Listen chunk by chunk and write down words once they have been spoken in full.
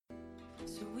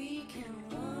So we can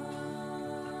one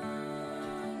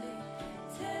day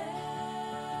tell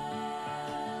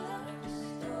a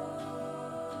story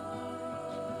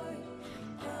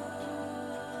of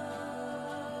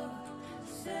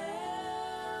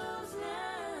ourselves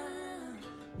now.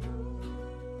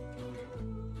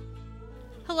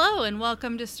 Hello and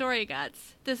welcome to Story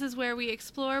Guts. This is where we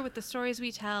explore with the stories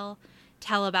we tell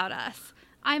about us.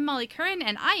 I'm Molly Curran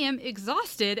and I am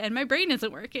exhausted and my brain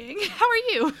isn't working. How are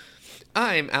you?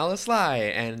 I'm Alice Lai,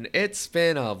 and it's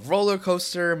been a roller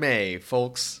coaster May,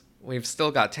 folks. We've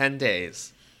still got 10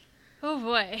 days. Oh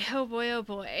boy, oh boy, oh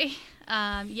boy.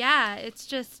 Yeah, it's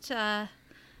just,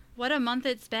 what a month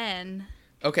it's been.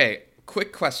 Okay,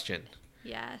 quick question.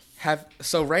 Yes.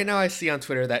 So right now I see on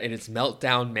Twitter that it is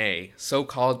Meltdown May, so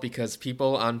called because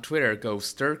people on Twitter go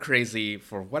stir crazy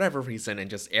for whatever reason and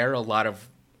just air a lot of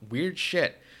weird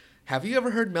shit. Have you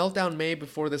ever heard Meltdown May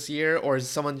before this year, or is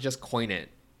someone just coin it?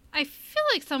 I feel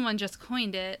like someone just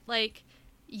coined it. Like,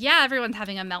 yeah, everyone's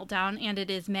having a meltdown and it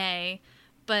is May,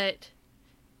 but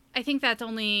I think that's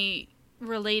only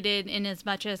related in as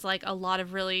much as like a lot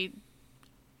of really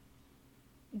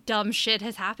dumb shit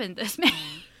has happened this May.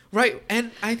 Right,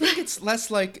 and I think it's less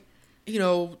like,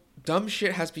 dumb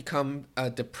shit has become a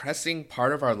depressing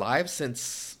part of our lives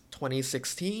since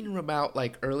 2016, about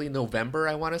like early November,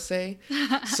 I want to say.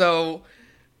 So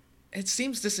it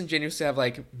seems disingenuous to have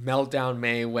like Meltdown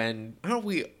May when aren't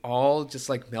we all just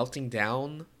like melting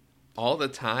down all the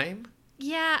time?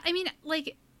 Yeah, I mean,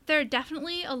 like, there are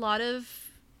definitely a lot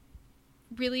of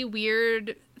really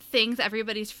weird things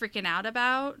everybody's freaking out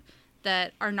about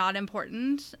that are not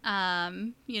important.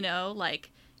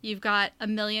 Like, you've got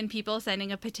 1 million people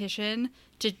signing a petition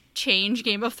to change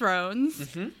Game of Thrones.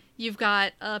 Mm-hmm. You've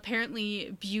got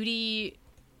apparently beauty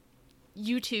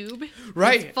YouTube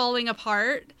Right. falling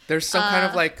apart. There's some kind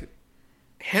of like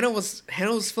Hannah was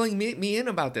filling me in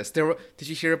about this. Did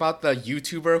you hear about the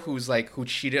YouTuber who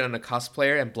cheated on a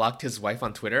cosplayer and blocked his wife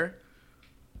on Twitter?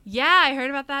 Yeah, I heard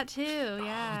about that too.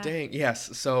 Yeah. Oh, dang,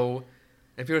 yes. So,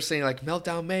 if you're saying like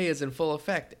Meltdown May is in full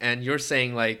effect, and you're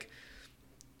saying like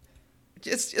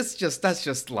it's just that's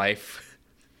just life.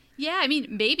 Yeah, I mean,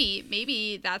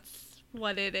 maybe that's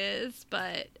what it is,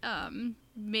 but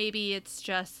maybe it's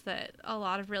just that a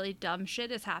lot of really dumb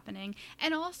shit is happening.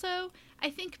 And also, I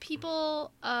think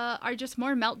people are just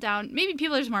more meltdown. Maybe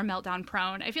people are just more meltdown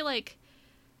prone. I feel like,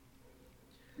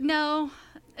 no,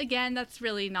 again, that's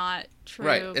really not true.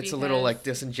 Right. It's a little like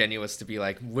disingenuous to be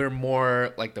like we're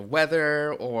more like the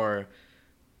weather or.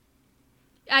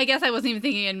 I guess I wasn't even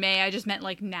thinking in May. I just meant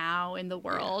like now in the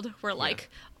world. We're like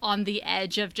on the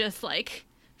edge of just like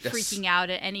freaking out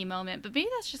at any moment. But maybe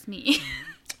that's just me.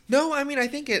 No, I mean I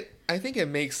think it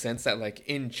makes sense that like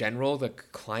in general the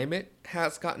climate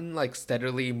has gotten like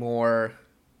steadily more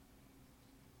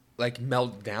like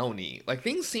meltdowny. Like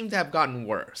things seem to have gotten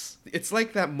worse. It's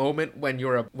like that moment when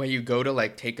you go to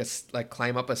like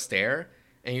climb up a stair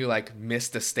and you like miss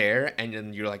the stair and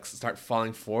then you like start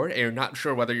falling forward and you're not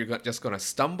sure whether you're just going to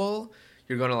stumble,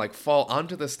 you're going to like fall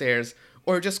onto the stairs,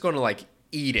 or you're just going to like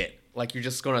eat it. Like you're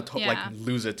just going to like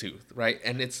lose a tooth, right?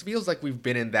 And it feels like we've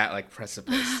been in that like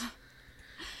precipice.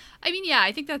 I mean, yeah,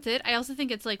 I think that's it. I also think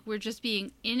it's like we're just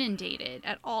being inundated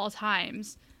at all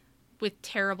times with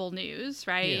terrible news,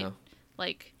 right? Yeah.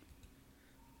 Like,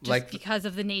 just because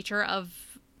of the nature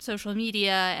of social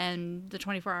media and the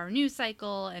 24-hour news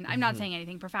cycle. And I'm not saying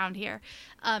anything profound here.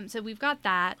 So we've got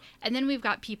that. And then we've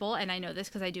got people, and I know this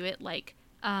because I do it, like,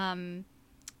 trying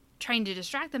to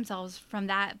distract themselves from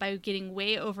that by getting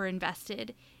way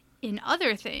overinvested in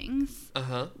other things,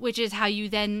 which is how you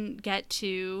then get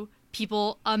to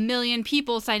 1 million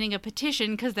people signing a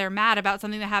petition because they're mad about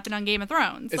something that happened on Game of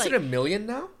Thrones. Is it 1 million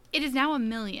now? It is now 1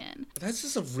 million. That's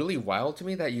just really wild to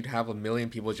me that you'd have 1 million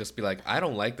people just be like, I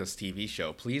don't like this TV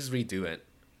show. Please redo it.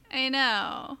 I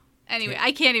know. Anyway,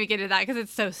 I can't even get into that because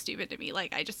it's so stupid to me.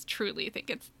 Like, I just truly think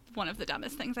it's one of the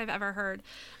dumbest things I've ever heard.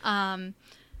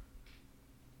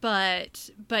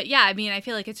 But yeah, I mean, I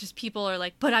feel like it's just people are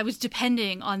like, but I was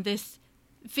depending on this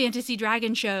fantasy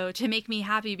dragon show to make me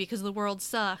happy because the world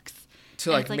sucks.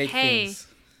 To like make things.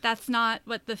 That's not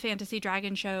what the fantasy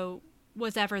dragon show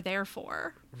was ever there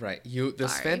for. Right.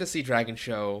 Fantasy dragon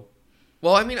show.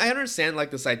 Well, I mean, I understand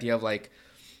like this idea of like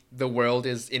the world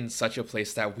is in such a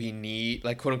place that we need,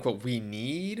 like, quote unquote, we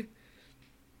need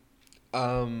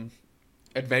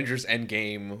Avengers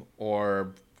Endgame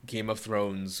or Game of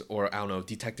Thrones or I don't know,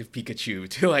 Detective Pikachu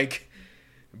to like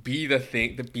be the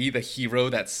hero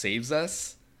that saves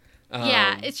us.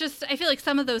 Yeah, it's just, I feel like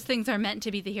some of those things are meant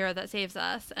to be the hero that saves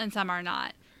us, and some are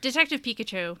not. Detective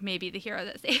Pikachu may be the hero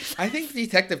that saves us. I think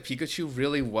Detective Pikachu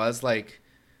really was like,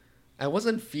 I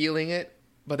wasn't feeling it,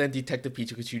 but then Detective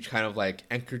Pikachu kind of like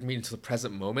anchored me into the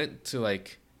present moment to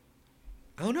like,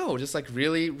 I don't know, just like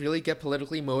really, really get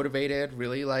politically motivated,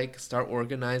 really like start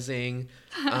organizing.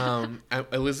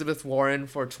 Elizabeth Warren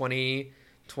for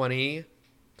 2020.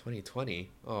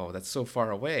 2020. Oh, that's so far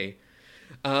away.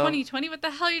 2020? What the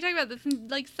hell are you talking about? That's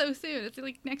like so soon. It's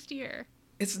like next year.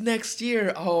 It's next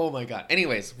year. Oh my god.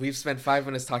 Anyways, we've spent 5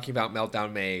 minutes talking about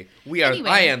Meltdown May. We are. Anyway.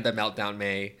 I am the Meltdown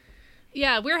May.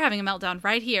 Yeah, we're having a meltdown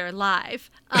right here, live.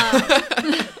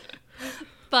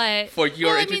 But For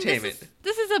your I mean, entertainment.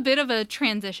 this is a bit of a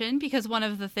transition because one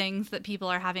of the things that people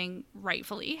are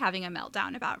rightfully having a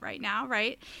meltdown about right now,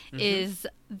 right, is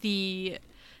the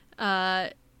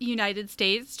United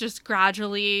States just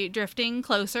gradually drifting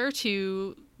closer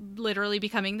to literally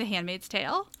becoming the Handmaid's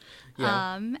Tale.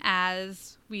 Yeah.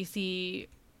 As we see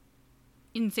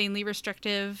insanely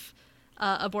restrictive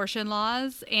abortion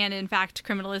laws and, in fact,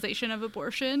 criminalization of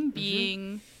abortion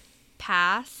being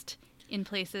passed in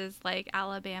places like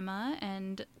Alabama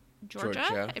and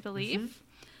Georgia. I believe.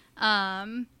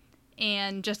 And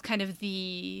just kind of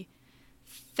the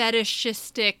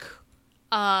fetishistic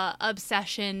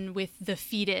obsession with the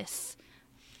fetus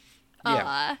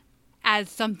as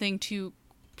something to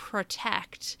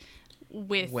protect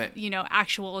with,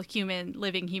 actual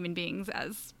living human beings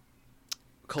as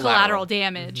collateral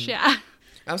damage. Yeah.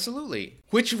 Absolutely.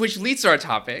 Which leads to our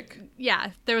topic. Yeah,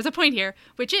 there was a point here,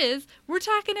 which is we're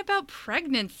talking about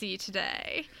pregnancy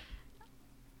today.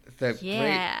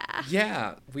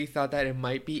 Yeah, we thought that it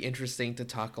might be interesting to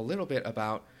talk a little bit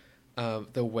about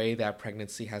the way that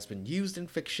pregnancy has been used in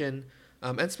fiction,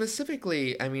 and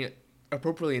specifically, I mean,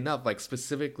 appropriately enough, like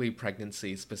specifically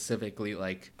pregnancy, specifically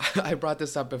like I brought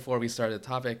this up before we started the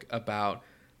topic about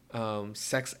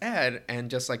sex ed and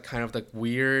just like kind of like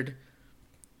weird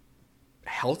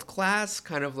health class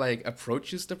kind of like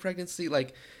approaches to pregnancy.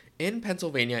 Like in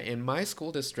Pennsylvania, in my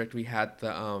school district, we had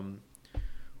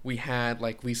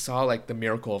we saw like the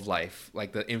Miracle of Life,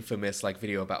 like the infamous like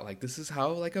video about like this is how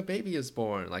like a baby is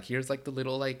born, like here's like the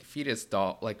little like fetus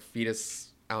doll, like fetus,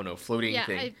 I don't know, floating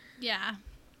thing.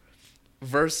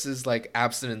 Versus like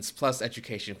abstinence plus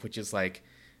education, which is like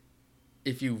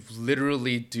if you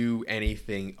literally do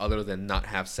anything other than not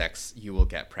have sex, you will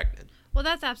get pregnant. Well,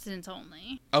 that's abstinence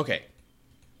only. Okay.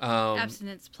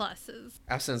 Abstinence plus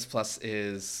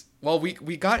is well,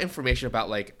 we got information about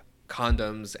like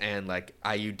condoms and like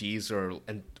IUDs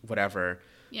and whatever,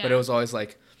 but it was always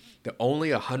like the only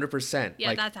 100%. Yeah,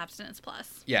 like, that's abstinence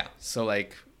plus. Yeah, so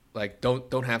like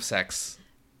don't have sex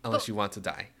unless you want to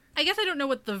die. I guess I don't know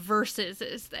what the versus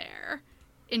is there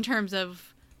in terms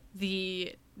of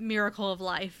the Miracle of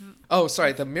Life. Oh,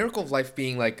 sorry. The Miracle of Life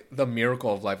being like the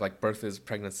miracle of life, like birth is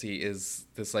pregnancy is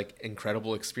this like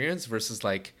incredible experience versus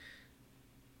like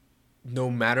no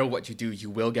matter what you do, you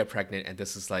will get pregnant and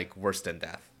this is like worse than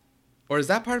death. Or is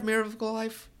that part of Miracle of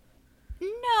Life?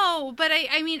 No, but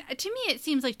I mean, to me, it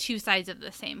seems like two sides of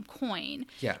the same coin.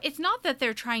 Yeah. It's not that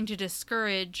they're trying to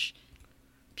discourage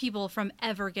people from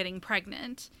ever getting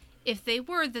pregnant. If they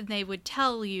were, then they would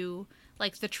tell you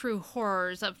like the true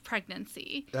horrors of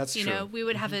pregnancy. That's true. You know, we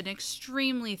would have an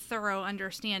extremely thorough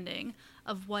understanding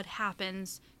of what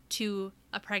happens to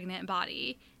a pregnant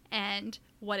body and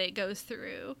what it goes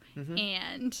through.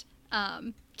 And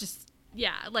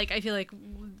like I feel like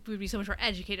we'd be so much more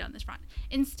educated on this front.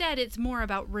 Instead, it's more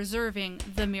about reserving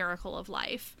the miracle of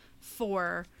life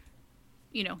for,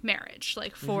 marriage,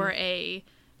 like for a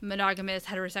monogamous,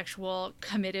 heterosexual,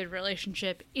 committed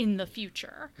relationship in the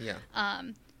future. Yeah.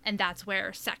 And that's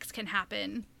where sex can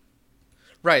happen.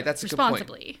 Right, that's a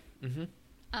responsibly. Good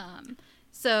point.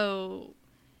 So,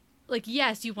 like,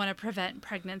 yes, you want to prevent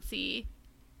pregnancy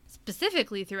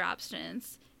specifically through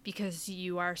abstinence because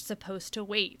you are supposed to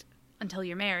wait until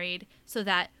you're married so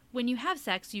that when you have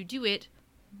sex, you do it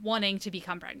wanting to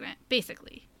become pregnant,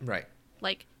 basically. Right.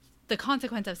 Like, the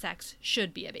consequence of sex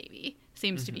should be a baby.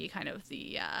 Seems to be kind of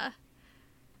the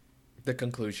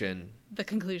conclusion. The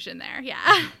conclusion there,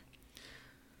 yeah.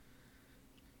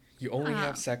 You only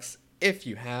have sex if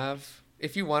you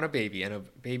want a baby, and a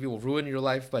baby will ruin your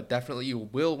life, but definitely you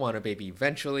will want a baby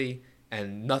eventually,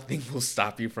 and nothing will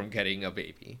stop you from getting a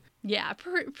baby. Yeah,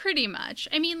 pretty much.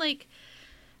 I mean,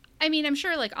 I'm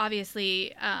sure, like,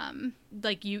 obviously,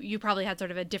 like, you probably had sort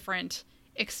of a different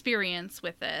experience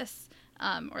with this,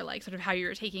 or, like, sort of how you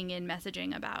were taking in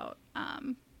messaging about,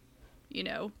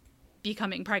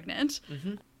 becoming pregnant.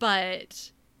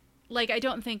 But, like, I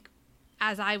don't think,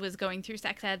 as I was going through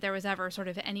sex ed, there was ever sort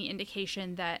of any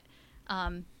indication that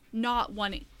not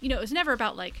wanting, it was never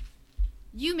about, like,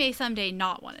 you may someday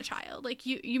not want a child. Like,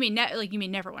 you may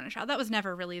never want a child. That was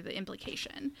never really the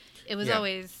implication. It was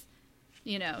always,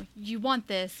 you know, you want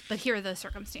this, but here are the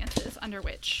circumstances under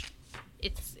which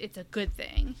it's a good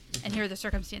thing. And here are the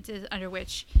circumstances under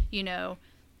which, you know,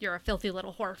 you're a filthy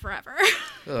little whore forever.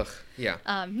 Ugh, yeah.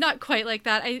 Not quite like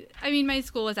that. I mean, my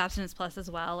school was abstinence plus as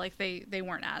well. Like they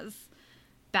weren't as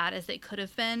bad as they could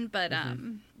have been, but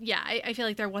yeah, I feel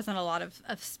like there wasn't a lot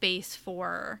of space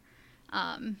for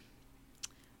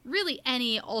really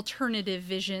any alternative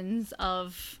visions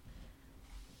of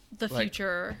the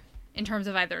future in terms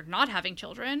of either not having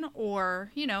children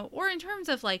or, you know, or in terms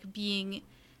of like being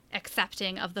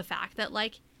accepting of the fact that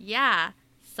like, yeah,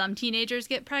 some teenagers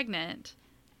get pregnant.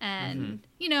 And,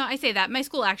 you know, I say that my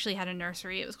school actually had a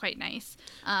nursery. It was quite nice.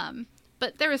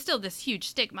 But there was still this huge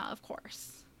stigma, of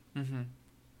course.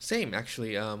 Same,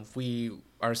 actually.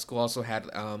 Our school also had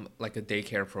like a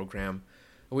daycare program,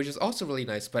 which is also really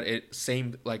nice. But it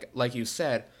same like you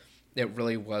said, it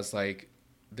really was like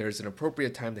there's an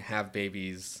appropriate time to have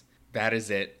babies. That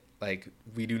is it. Like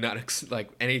we do not like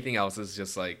anything else is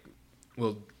just like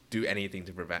we'll do anything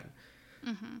to prevent.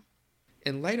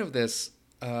 In light of this,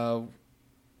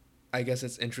 I guess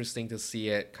it's interesting to see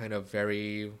it kind of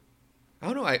very.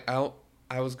 I don't know.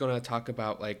 I was gonna talk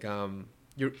about like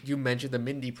you mentioned the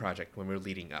Mindy Project when we were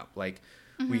leading up. Like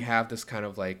we have this kind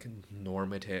of like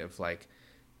normative like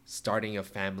starting a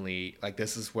family. Like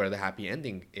this is where the happy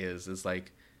ending is. Is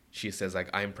like she says like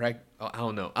I'm pregnant. I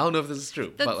don't know if this is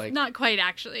true. That's but like not quite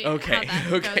actually. Okay. How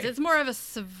that Okay. goes. It's more of a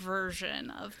subversion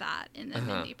of that in the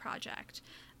Mindy Project.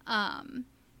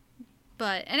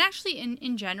 But, and actually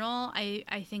in general,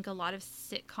 I think a lot of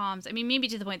sitcoms, I mean, maybe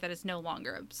to the point that it's no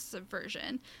longer a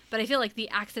subversion, but I feel like the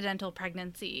accidental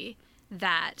pregnancy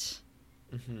that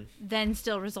then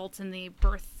still results in the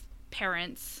birth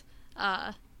parents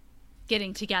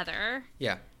getting together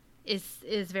yeah, is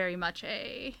very much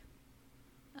a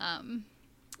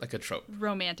like a trope.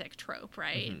 romantic trope,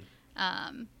 right?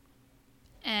 And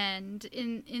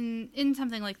in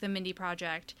something like the Mindy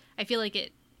Project, I feel like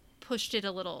it pushed it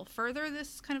a little further,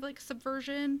 this kind of like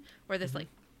subversion or this like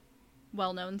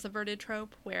well-known subverted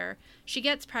trope where she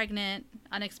gets pregnant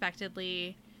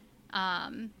unexpectedly.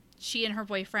 She and her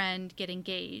boyfriend get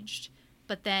engaged,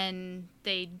 but then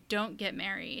they don't get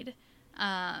married.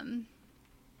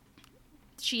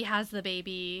 She has the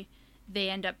baby. They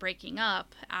end up breaking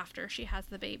up after she has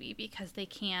the baby because they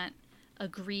can't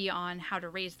agree on how to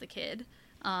raise the kid.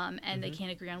 And they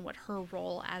can't agree on what her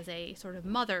role as a sort of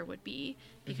mother would be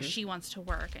because she wants to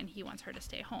work and he wants her to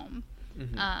stay home.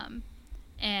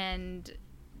 And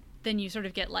then you sort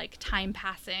of get like time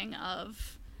passing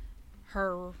of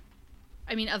her,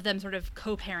 I mean, of them sort of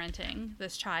co-parenting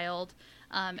this child.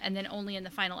 And then only in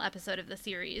the final episode of the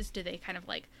series do they kind of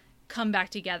like come back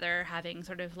together having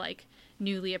sort of like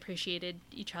newly appreciated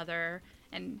each other,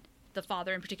 and the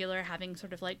father in particular having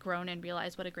sort of like grown and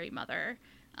realized what a great mother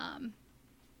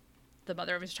the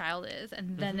mother of his child is,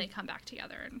 and then they come back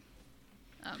together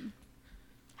and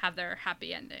have their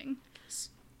happy ending.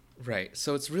 Right.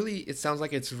 So it sounds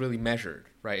like it's really measured,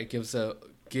 right? It gives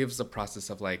a process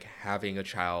of like having a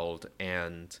child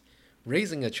and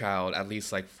raising a child, at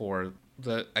least like for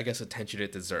the, I guess, attention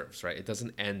it deserves, right? It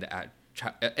doesn't end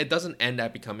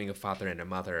at becoming a father and a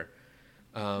mother.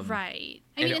 Right.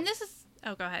 I mean, and this is,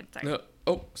 oh, go ahead. Sorry. No,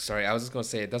 oh, sorry. I was just going to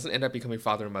say it doesn't end up becoming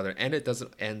father and mother, and it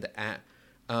doesn't end at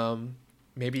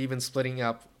maybe even splitting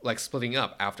up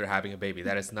after having a baby.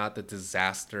 That is not the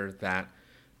disaster that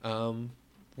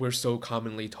we're so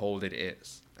commonly told it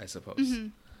is, I suppose.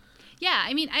 Yeah,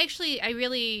 I mean, I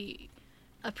really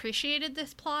appreciated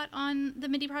this plot on the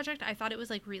Mindy Project. I thought it was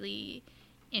like really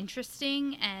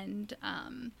interesting, and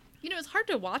you know, it's hard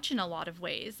to watch in a lot of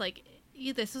ways. Like,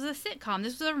 this was a sitcom.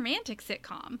 This was a romantic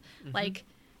sitcom. Like,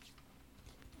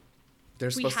 they're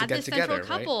we supposed had to get this together,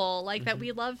 central couple, right? like that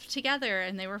we loved together,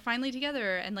 and they were finally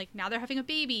together, and like now they're having a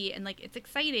baby, and like it's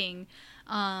exciting.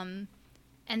 And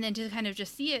then to kind of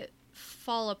just see it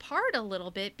fall apart a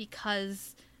little bit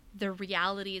because the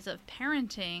realities of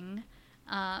parenting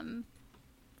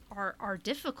are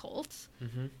difficult.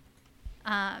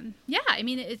 Yeah, I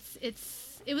mean,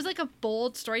 it was like a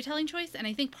bold storytelling choice, and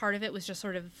I think part of it was just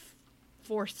sort of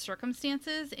forced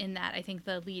circumstances in that I think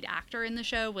the lead actor in the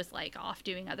show was like off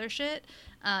doing other shit,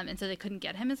 and so they couldn't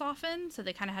get him as often, so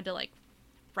they kind of had to like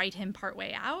write him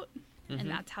partway out, and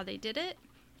that's how they did it.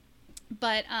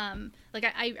 But like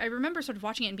I remember sort of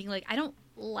watching it and being like, I don't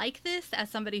like this as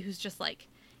somebody who's just like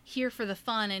here for the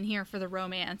fun and here for the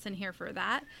romance and here for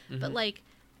that, but like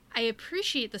I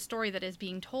appreciate the story that is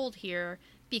being told here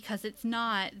because it's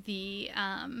not the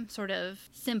sort of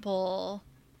simple,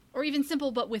 or even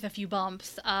simple but with a few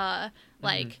bumps,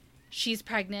 like she's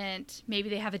pregnant, maybe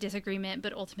they have a disagreement,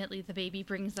 but ultimately the baby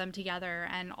brings them together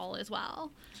and all is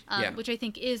well. Yeah. Which I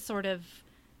think is sort of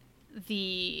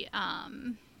the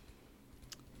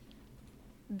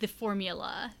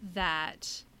formula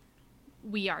that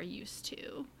we are used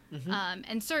to.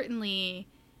 And certainly,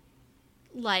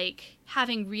 like,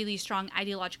 having really strong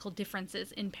ideological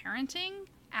differences in parenting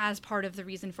as part of the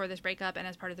reason for this breakup and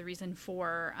as part of the reason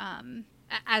for,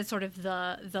 as sort of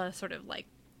the sort of, like,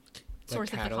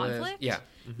 source of the conflict. Yeah.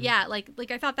 Yeah,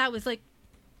 like I thought that was, like,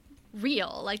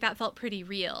 real. Like, that felt pretty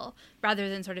real, rather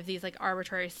than sort of these, like,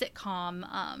 arbitrary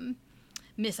sitcom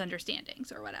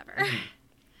misunderstandings or whatever.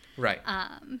 Right.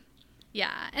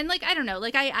 Yeah, and, like, I don't know,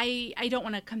 like, I don't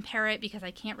want to compare it because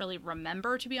I can't really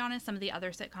remember, to be honest, some of the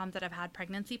other sitcoms that have had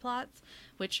pregnancy plots,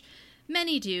 which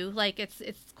many do. Like, it's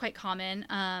quite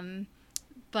common.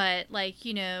 But, like,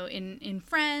 you know, in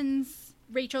Friends,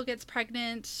 Rachel gets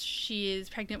pregnant. She is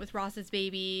pregnant with Ross's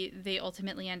baby. They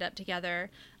ultimately end up together.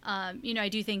 You know, I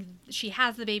do think she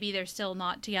has the baby. They're still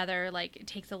not together. Like, it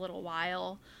takes a little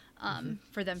while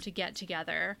for them to get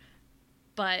together.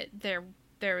 But there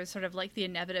was sort of, like, the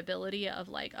inevitability of,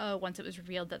 like, oh, once it was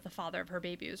revealed that the father of her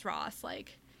baby was Ross,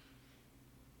 like,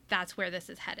 that's where this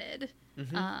is headed.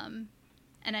 And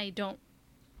I don't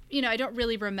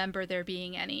really remember there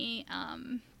being any,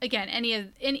 again,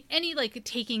 any like,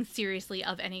 taking seriously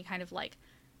of any kind of, like,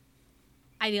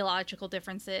 ideological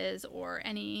differences or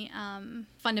any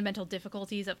fundamental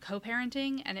difficulties of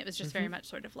co-parenting. And it was just very much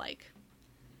sort of like,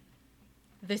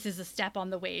 this is a step on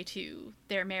the way to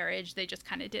their marriage. They just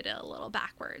kind of did it a little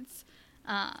backwards.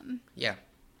 Yeah.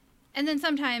 And then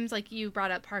sometimes, like you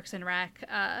brought up Parks and Rec,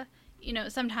 you know,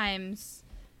 sometimes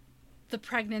the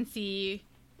pregnancy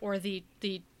or the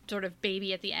sort of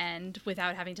baby at the end,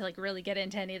 without having to, like, really get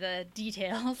into any of the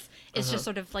details, it's just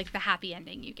sort of like the happy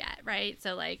ending you get, right?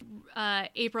 So, like,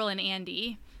 April and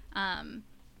Andy end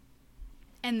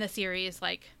the series,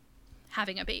 like,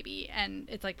 having a baby, and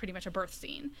it's, like, pretty much a birth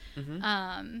scene.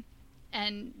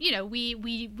 And, you know,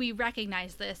 we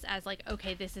recognize this as, like,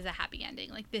 okay, this is a happy ending.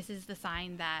 Like, this is the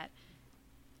sign that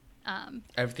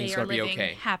Everything's they are gonna be living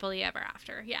okay. happily ever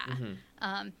after. Yeah.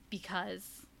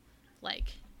 Because,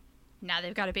 like, now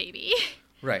they've got a baby.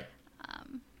 Right.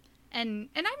 And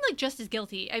I'm, like, just as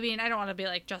guilty. I mean, I don't want to be,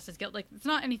 like, just as guilty. Like, it's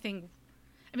not anything.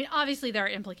 I mean, obviously there are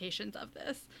implications of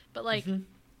this, but, like,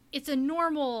 it's a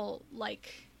normal,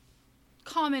 like,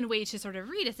 common way to sort of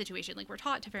read a situation. Like, we're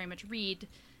taught to very much read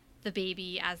the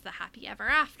baby as the happy ever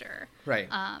after. Right.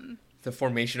 The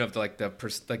formation of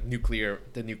the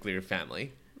nuclear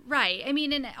family. Right. I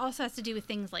mean, and it also has to do with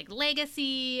things like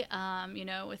legacy, you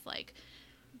know, with, like,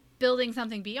 building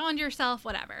something beyond yourself,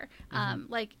 whatever.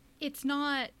 Like, it's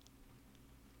not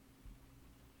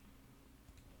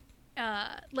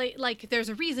like there's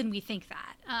a reason we think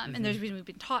that, and there's a reason we've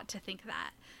been taught to think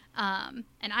that.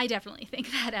 And I definitely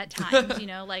think that at times, you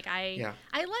know, like, I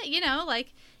like, you know,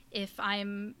 like, if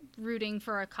I'm rooting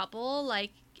for a couple,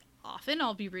 like, often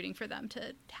I'll be rooting for them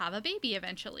to have a baby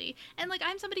eventually. And, like,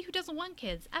 I'm somebody who doesn't want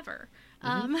kids ever.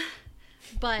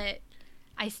 But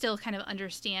I still kind of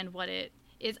understand what it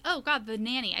is. Oh God, The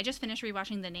Nanny. I just finished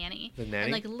rewatching The Nanny. The Nanny?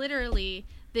 And, like, literally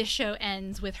this show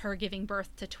ends with her giving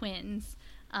birth to twins.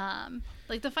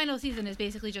 Like, the final season is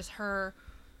basically just her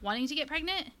wanting to get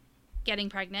pregnant, getting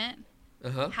pregnant,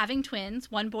 having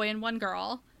twins, one boy and one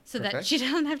girl, so that she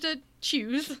doesn't have to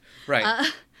choose.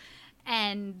 Right.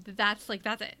 And that's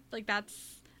it. Like,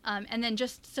 that's, and then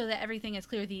just so that everything is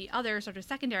clear, the other sort of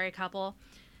secondary couple,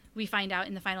 we find out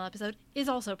in the final episode, is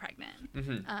also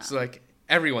pregnant. So, like,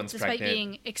 everyone's despite pregnant.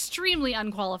 being extremely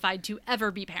unqualified to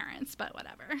ever be parents, but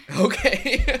whatever.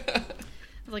 Okay.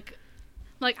 like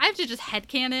I have to just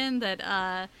headcanon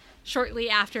that shortly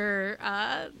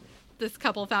after this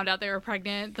couple found out they were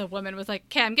pregnant, the woman was like,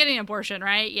 okay, I'm getting an abortion,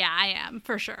 right? Yeah, I am,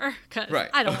 for sure. Because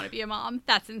I don't want to be a mom.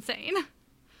 That's insane.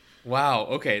 Wow,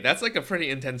 okay. That's, like, a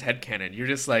pretty intense headcanon. You're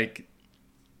just like...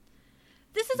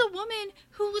 This is a woman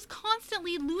who was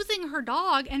constantly losing her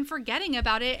dog and forgetting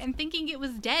about it and thinking it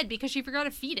was dead because she forgot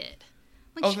to feed it.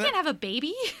 Like, she can't have a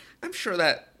baby. I'm sure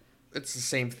that it's the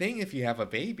same thing if you have a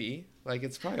baby. Like,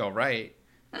 it's probably all right.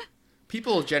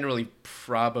 People generally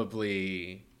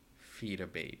probably feed a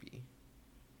baby.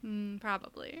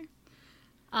 Probably.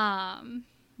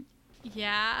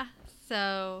 Yeah.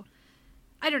 So,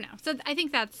 I don't know. So I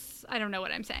think I don't know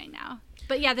what I'm saying now.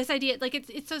 But yeah, this idea, like,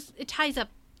 it ties up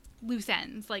loose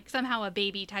ends. Like, somehow a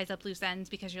baby ties up loose ends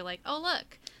because you're like, oh,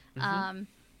 look,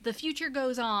 the future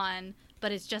goes on,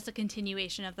 but it's just a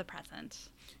continuation of the present.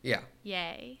 Yeah.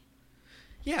 Yay.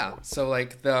 Yeah. So,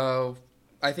 like,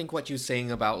 I think what you're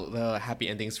saying about the happy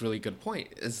ending is a really good point,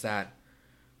 is that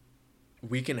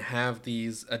we can have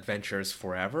these adventures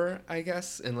forever, I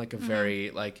guess, in like a very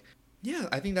like, yeah,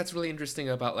 I think that's really interesting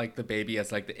about like the baby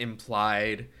as like the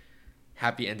implied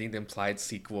happy ending, the implied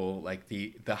sequel, like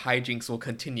the hijinks will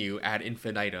continue ad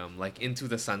infinitum, like into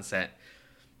the sunset.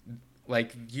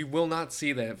 Like you will not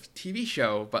see the TV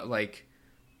show, but like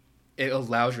it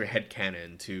allows your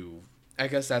headcanon to, I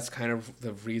guess that's kind of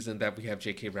the reason that we have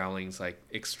J.K. Rowling's like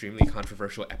extremely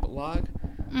controversial epilogue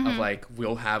of like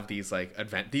we'll have these like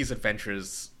these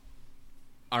adventures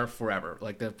are forever,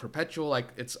 like the perpetual, like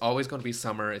it's always going to be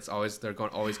summer, it's always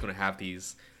always going to have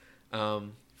these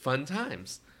fun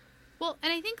times. Well,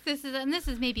 and I think this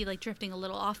is maybe like drifting a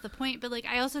little off the point, but like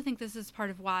I also think this is part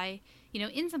of why, you know,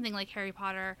 in something like Harry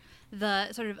Potter,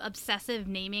 the sort of obsessive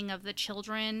naming of the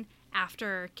children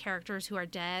after characters who are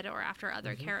dead or after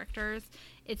other characters,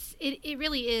 it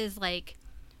really is like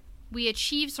we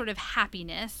achieve sort of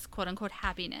happiness, quote unquote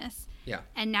happiness. Yeah.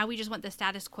 And now we just want the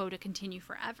status quo to continue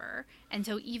forever. And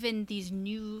so even these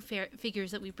new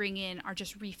figures that we bring in are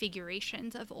just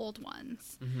refigurations of old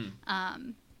ones.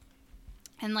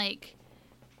 And like,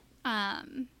 you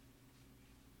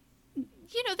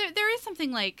know, there is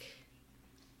something like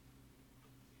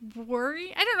I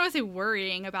don't know if I say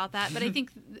worrying about that, but I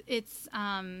think it's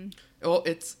well,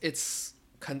 it's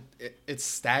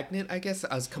stagnant, I guess,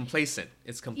 as complacent.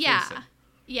 It's complacent.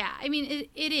 Yeah. I mean,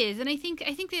 it is, and I think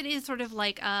it is sort of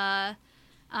like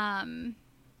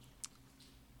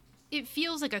it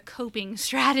feels like a coping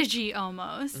strategy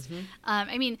almost.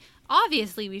 I mean,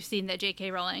 obviously we've seen that J.K.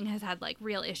 Rowling has had like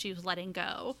real issues letting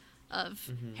go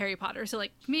of Harry Potter, so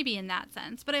like maybe in that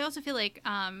sense. But I also feel like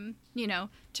you know,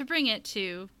 to bring it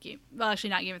to actually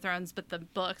not Game of Thrones, but the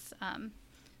books,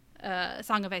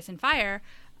 Song of Ice and Fire.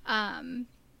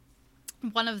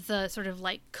 One of the sort of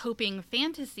like coping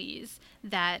fantasies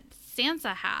that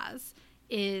Sansa has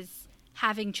is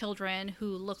having children who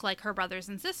look like her brothers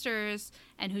and sisters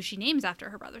and who she names after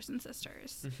her brothers and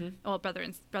sisters. Well,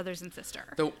 brothers and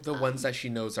sister. The ones that she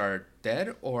knows are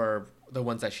dead, or the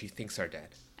ones that she thinks are dead?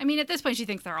 I mean, at this point, she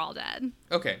thinks they're all dead.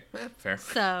 Okay, fair.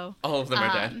 So all of them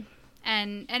are dead.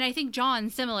 And I think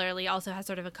John similarly also has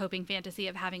sort of a coping fantasy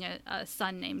of having a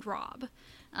son named Rob.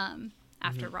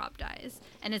 After Rob dies.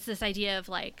 And it's this idea of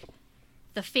like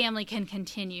the family can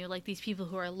continue, like these people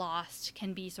who are lost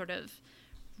can be sort of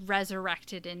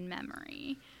resurrected in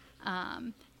memory.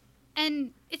 And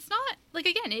it's not like,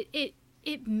 again,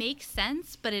 it makes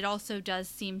sense, but it also does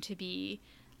seem to be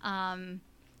a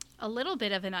little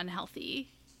bit of an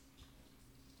unhealthy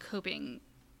coping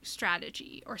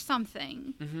strategy or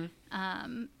something.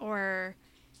 Or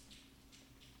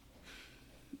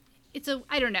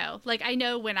I don't know. Like, I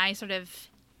know when I sort of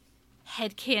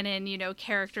headcanon, you know,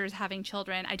 characters having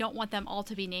children, I don't want them all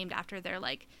to be named after their,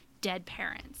 like, dead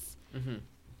parents.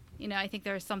 You know, I think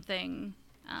there's something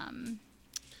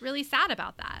really sad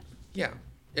about that. Yeah.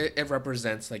 It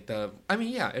represents, like,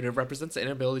 it represents the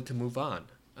inability to move on.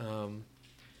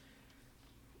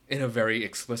 In a very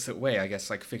explicit way. I guess,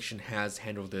 like, fiction has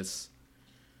handled this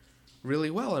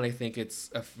really well, and I think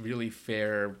it's a really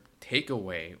fair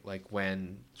takeaway, like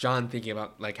when John thinking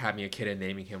about like having a kid and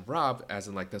naming him Rob, as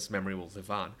in like this memory will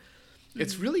live on.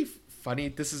 It's really funny,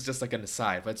 this is just like an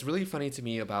aside, but it's really funny to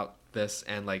me about this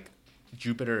and like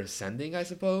Jupiter Ascending, I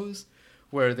suppose,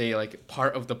 where they like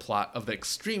part of the plot of the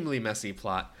extremely messy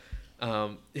plot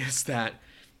is that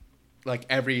like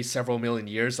every several million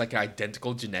years like an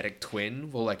identical genetic twin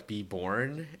will like be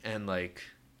born and like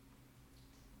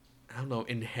I don't know,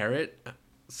 inherit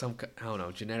some, I don't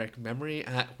know, genetic memory,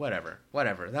 whatever.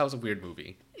 That was a weird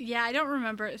movie. Yeah, I don't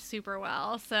remember it super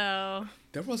well, so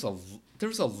there was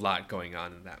a lot going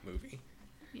on in that movie.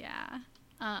 Yeah,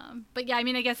 but yeah, I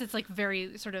mean, I guess it's like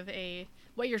very sort of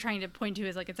what you're trying to point to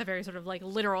is like it's a very sort of like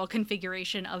literal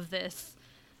configuration of this,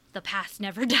 the past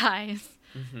never dies,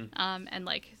 and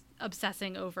like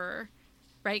obsessing over,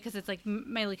 right? Because it's like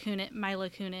Mila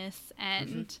Kunis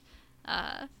and.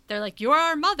 They're like, you're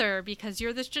our mother because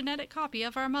you're this genetic copy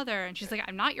of our mother. And she's like,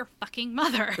 I'm not your fucking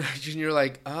mother. And you're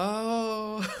like,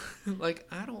 oh, like,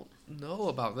 I don't know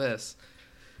about this.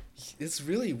 It's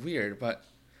really weird, but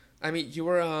I mean, you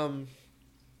were,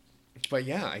 but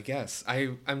yeah, I guess.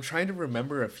 I'm trying to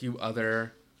remember a few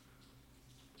other,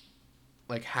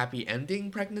 like, happy ending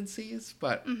pregnancies,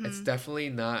 but it's definitely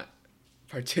not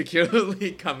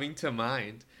particularly coming to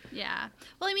mind. Yeah.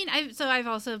 Well, I mean, I've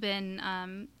also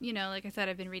been, you know, like I said,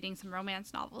 I've been reading some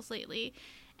romance novels lately,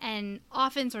 and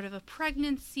often sort of a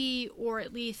pregnancy or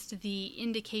at least the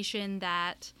indication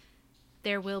that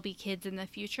there will be kids in the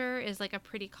future is like a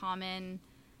pretty common,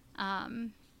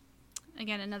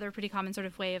 again, another pretty common sort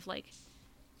of way of like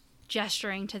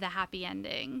gesturing to the happy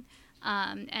ending.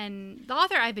 And the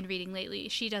author I've been reading lately,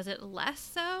 she does it less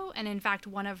so. And in fact,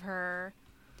 one of her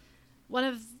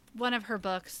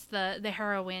books, the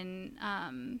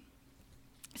heroine,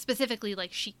 specifically,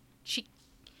 like she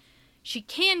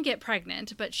can get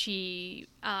pregnant, but she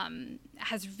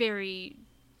has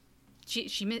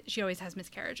she always has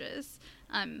miscarriages,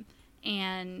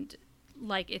 and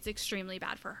like it's extremely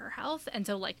bad for her health, and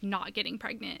so like not getting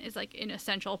pregnant is like an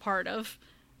essential part of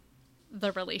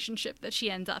the relationship that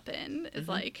she ends up in, is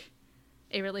like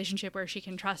a relationship where she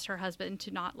can trust her husband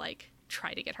to not like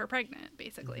try to get her pregnant,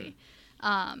 basically.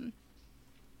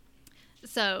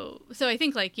 So I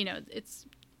think, like, you know, it's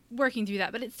working through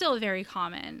that, but it's still very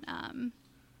common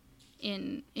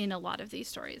in a lot of these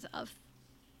stories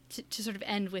to sort of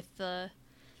end with the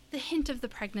hint of the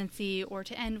pregnancy, or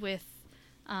to end with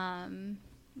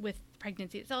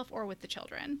pregnancy itself, or with the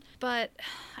children. But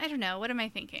I don't know. What am I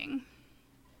thinking?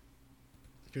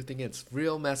 You're thinking it's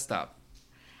real messed up.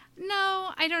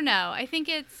 No, I don't know. I think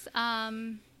it's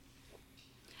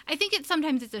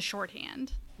sometimes it's a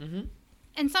shorthand.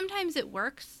 And sometimes it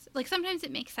works. Like, sometimes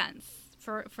it makes sense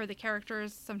for the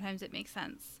characters. Sometimes it makes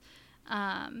sense.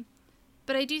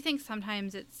 But I do think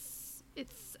sometimes it's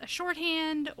a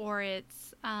shorthand, or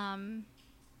its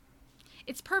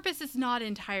purpose is not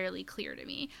entirely clear to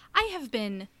me. I have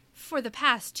been, for the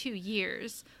past 2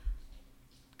 years,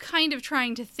 kind of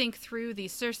trying to think through the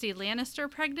Cersei Lannister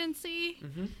pregnancy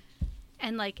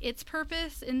and, like, its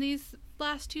purpose in these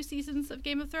last 2 seasons of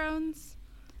Game of Thrones.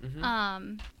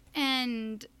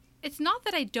 And it's not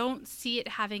that I don't see it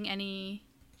having any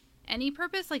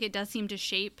purpose. Like, it does seem to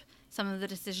shape some of the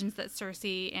decisions that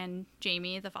Cersei and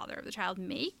Jaime, the father of the child,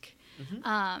 make.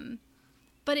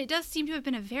 But it does seem to have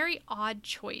been a very odd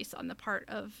choice on the part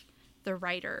of the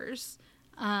writers,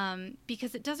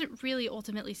 because it doesn't really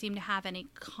ultimately seem to have any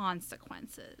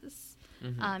consequences.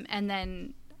 And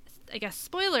then, I guess,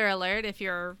 spoiler alert if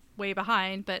you're way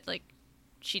behind, but, like,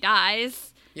 she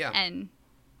dies. Yeah. And,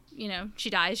 you know, she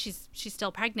dies. She's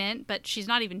still pregnant, but she's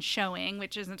not even showing,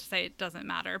 which isn't to say it doesn't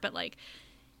matter. But, like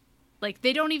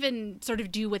they don't even sort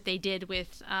of do what they did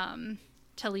with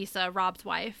Talisa, Rob's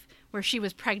wife, where she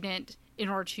was pregnant in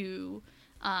order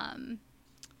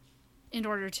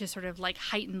to sort of, like,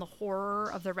 heighten the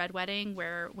horror of the Red Wedding,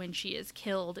 where when she is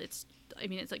killed, it's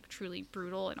like truly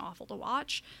brutal and awful to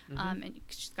watch. And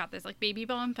she's got this, like, baby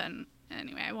bump, and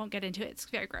anyway, I won't get into it. It's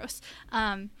very gross.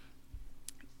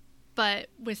 But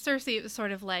with Cersei, it was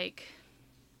sort of like,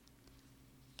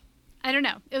 I don't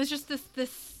know. It was just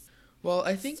this. Well,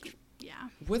 I think Yeah.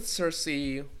 with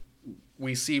Cersei,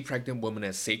 we see pregnant women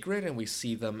as sacred, and we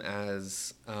see them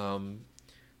as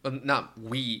not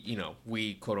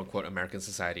we quote unquote American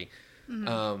society,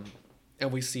 and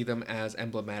we see them as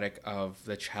emblematic of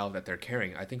the child that they're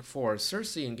carrying. I think for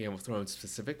Cersei in Game of Thrones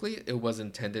specifically, it was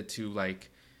intended to,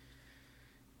 like,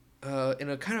 in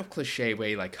a kind of cliche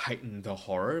way, like, heighten the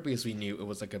horror, because we knew it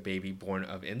was like a baby born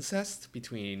of incest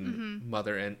between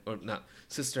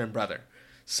sister and brother.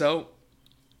 So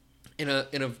in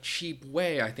a cheap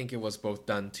way, I think it was both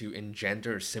done to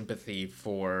engender sympathy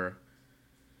for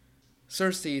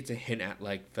Cersei, to hint at,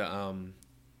 like, the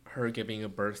her giving a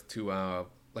birth to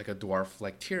like a dwarf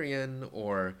like Tyrion,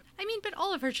 or but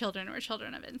all of her children were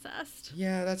children of incest.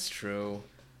 Yeah, that's true.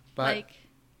 But Like,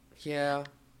 yeah.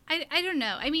 I don't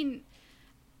know. I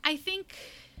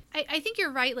think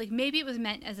you're right. Like, maybe it was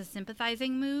meant as a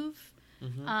sympathizing move,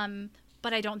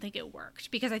 but I don't think it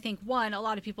worked, because I think, one, a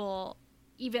lot of people,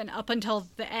 even up until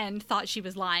the end, thought she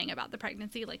was lying about the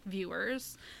pregnancy, like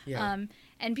viewers. Yeah.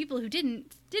 And people who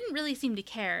didn't really seem to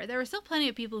care. There were still plenty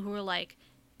of people who were like,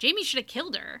 Jaime should have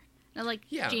killed her. And, like,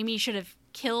 Yeah. Jaime should have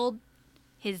killed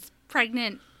his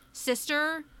pregnant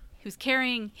sister who's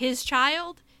carrying his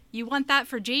child. You want that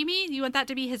for Jaime? You want that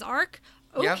to be his arc?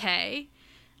 Okay.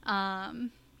 Yeah.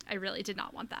 I really did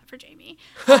not want that for Jaime.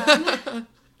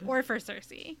 Or for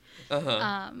Cersei.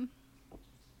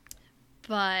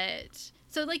 But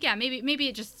so, like, yeah, maybe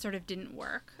it just sort of didn't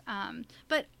work.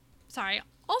 But sorry,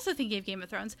 also thinking of Game of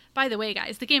Thrones. By the way,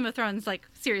 guys, the Game of Thrones, like,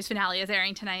 series finale is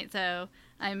airing tonight, so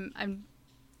I'm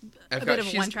a bit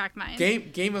of a one-track mind.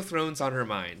 Game of Thrones on her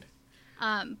mind.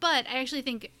 But I actually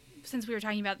think, since we were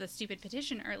talking about the stupid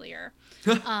petition earlier,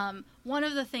 one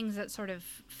of the things that's sort of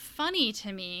funny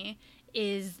to me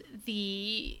is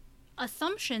the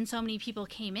assumption so many people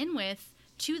came in with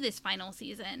to this final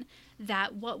season,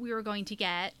 that what we were going to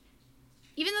get,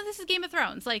 even though this is Game of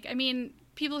Thrones, like,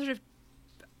 people sort of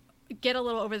get a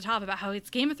little over the top about how it's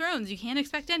Game of Thrones, you can't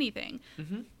expect anything.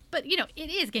 But, it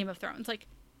is Game of Thrones. Like,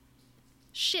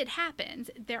 shit happens.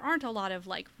 There aren't a lot of,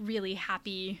 like, really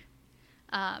happy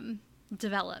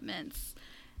developments.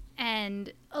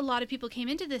 And a lot of people came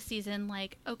into this season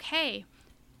like, okay,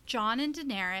 Jon and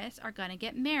Daenerys are going to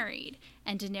get married,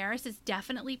 and Daenerys is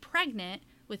definitely pregnant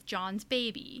with Jon's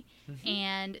baby,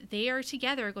 and they are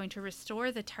together going to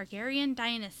restore the Targaryen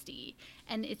dynasty,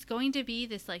 and it's going to be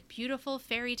this like beautiful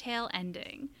fairy tale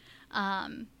ending.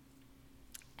 And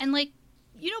like,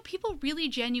 you know, people really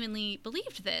genuinely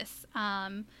believed this,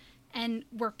 and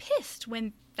were pissed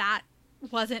when that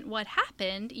wasn't what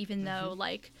happened, even though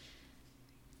like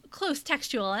close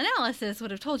textual analysis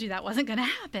would have told you that wasn't going to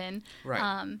happen.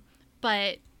 Right.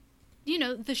 But, you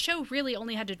know, the show really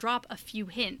only had to drop a few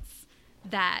hints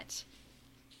that,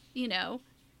 you know,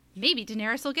 maybe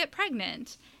Daenerys will get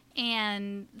pregnant.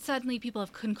 And suddenly people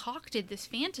have concocted this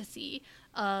fantasy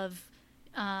of,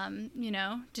 you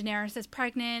know, Daenerys is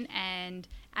pregnant and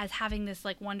as having this,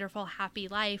 like, wonderful, happy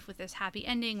life with this happy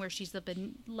ending where she's the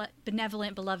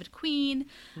benevolent, beloved queen,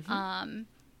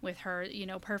 with her, you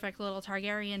know, perfect little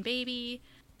Targaryen baby.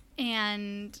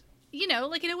 And, you know,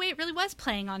 like, in a way it really was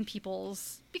playing on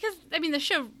people's, because, I mean, the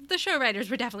show writers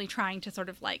were definitely trying to sort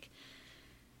of, like,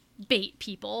 bait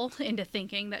people into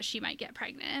thinking that she might get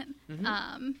pregnant.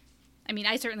 I mean,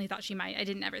 I certainly thought she might. I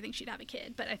didn't ever think she'd have a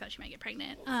kid, but I thought she might get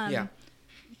pregnant. Yeah.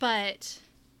 But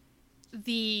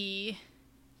the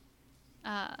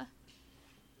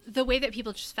way that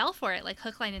people just fell for it, like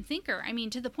hook, line, and sinker. I mean,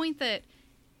 to the point that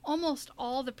almost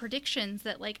all the predictions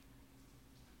that, like,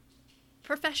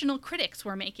 professional critics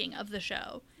were making of the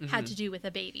show had to do with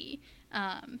a baby.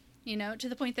 You know, to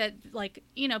the point that, like,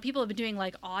 you know, people have been doing,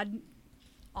 like, odd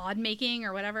making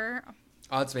or whatever.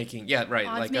 Odds making, yeah, right.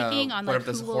 Odds like making on, whatever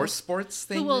like, this horse sports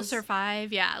thing Who will is.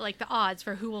 survive, yeah, like the odds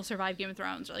for who will survive Game of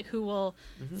Thrones, or like who will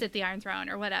sit the Iron Throne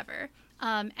or whatever.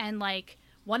 And like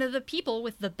one of the people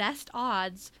with the best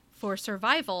odds for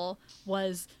survival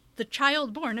was the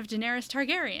child born of Daenerys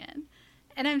Targaryen.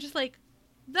 And I'm just like,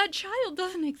 that child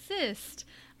doesn't exist.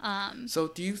 So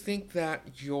do you think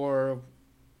that you're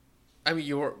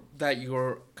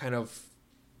kind of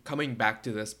coming back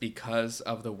to this because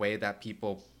of the way that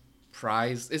people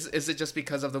prize? Is it just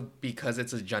because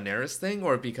it's a Daenerys thing,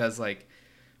 or because like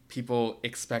people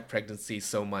expect pregnancy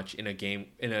so much in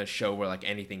a show where like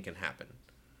anything can happen?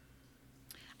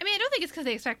 I mean, I don't think it's because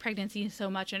they expect pregnancy so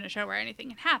much in a show where anything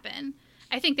can happen.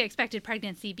 I think they expected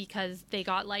pregnancy because they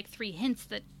got like 3 hints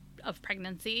of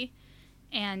pregnancy,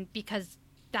 and because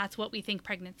that's what we think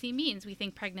pregnancy means. We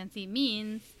think pregnancy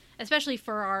means, especially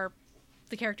for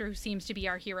the character who seems to be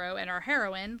our hero and our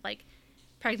heroine, like,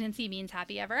 pregnancy means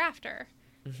happy ever after.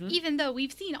 Even though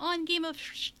we've seen on Game of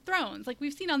Thrones, like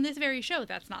we've seen on this very show,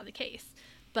 that's not the case.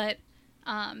 But,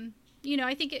 you know,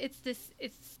 I think it's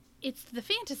the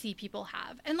fantasy people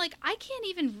have. And, like, I can't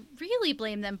even really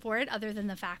blame them for it, other than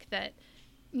the fact that,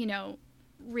 you know,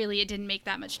 really it didn't make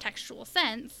that much textual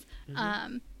sense.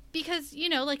 Because, you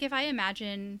know, like, if I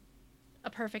imagine a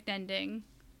perfect ending,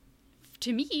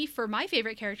 to me, for my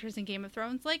favorite characters in Game of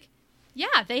Thrones, like,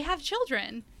 yeah, they have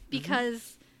children,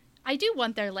 because I do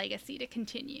want their legacy to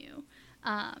continue.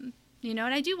 You know,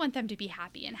 and I do want them to be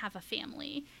happy and have a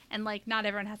family. And, like, not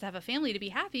everyone has to have a family to be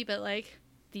happy, but, like,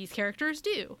 these characters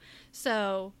do.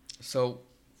 So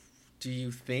do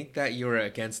you think that you're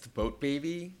against Boat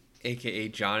Baby, aka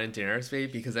Jon and Daenerys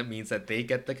Baby, because that means that they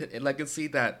get the legacy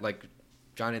that, like,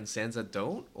 Jon and Sansa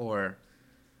don't? Or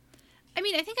I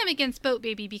mean, I think I'm against Boat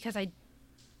Baby because I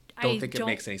don't think it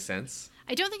makes any sense.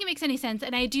 I don't think it makes any sense,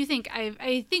 and I do think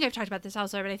I think I've talked about this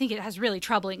elsewhere, but I think it has really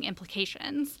troubling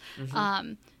implications.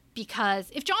 Because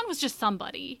if Jon was just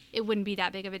somebody, it wouldn't be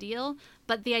that big of a deal.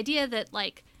 But the idea that,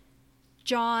 like,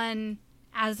 Jon,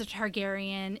 as a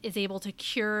Targaryen, is able to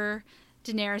cure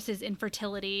Daenerys'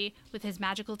 infertility with his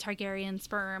magical Targaryen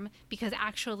sperm, because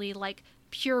actually, like,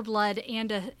 pure blood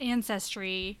and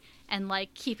ancestry and,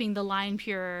 like, keeping the line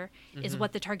pure is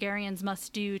what the Targaryens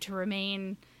must do to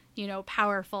remain, you know,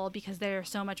 powerful, because they're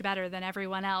so much better than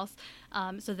everyone else,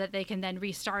 so that they can then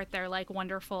restart their, like,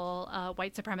 wonderful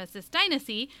white supremacist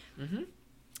dynasty.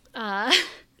 I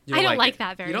don't like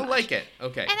that very much. You don't like it?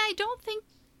 Okay. And I don't think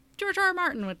George R. R.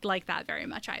 Martin would like that very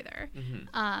much either.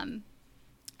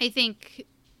 I think,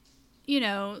 you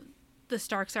know, the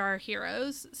Starks are our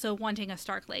heroes, so wanting a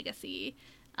Stark legacy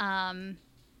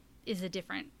is a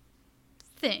different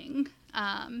thing.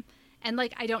 And,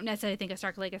 like, I don't necessarily think a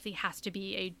Stark legacy has to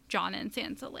be a Jon and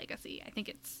Sansa legacy. I think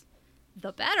it's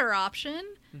the better option,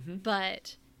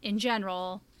 but in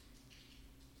general,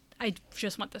 I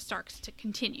just want the Starks to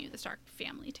continue, the Stark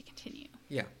family to continue.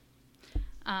 Yeah.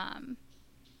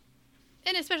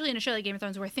 And especially in a show like Game of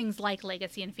Thrones, where things like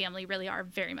legacy and family really are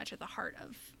very much at the heart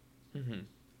of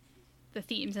the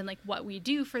themes, and, like, what we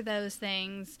do for those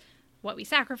things, what we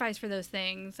sacrifice for those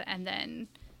things, and then,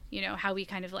 you know, how we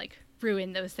kind of like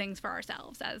ruin those things for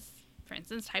ourselves, as for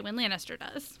instance Tywin Lannister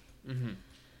does. Mm-hmm.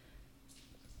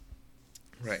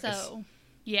 Right. So,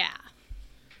 yeah.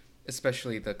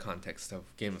 Especially the context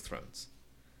of Game of Thrones.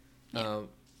 Yeah.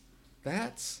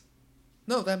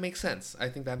 That makes sense. I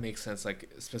think that makes sense,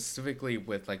 like, specifically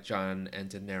with, like, Jon and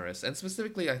Daenerys. And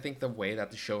specifically, I think the way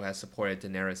that the show has supported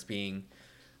Daenerys being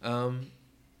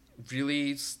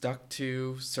really stuck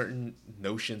to certain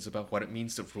notions about what it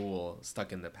means to rule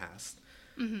stuck in the past.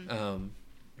 Mm-hmm.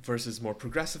 Versus more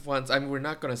progressive ones. I mean, we're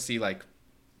not going to see, like,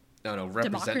 I don't know,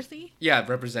 Democracy? Yeah,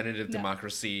 representative No.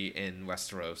 democracy in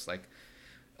Westeros. Like,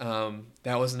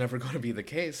 that was never going to be the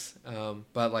case.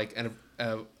 But, like,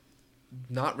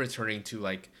 not returning to,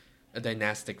 like, a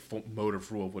dynastic mode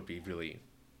of rule would be really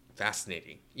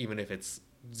fascinating, even if it's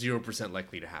 0%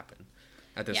 likely to happen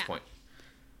at this point.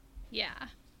 Yeah.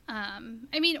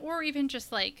 I mean, or even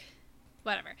just, like,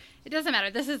 whatever. It doesn't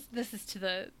matter. This is to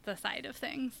the side of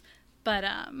things. But,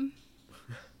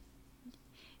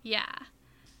 yeah.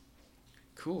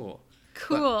 Cool.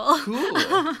 Cool.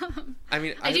 Cool. I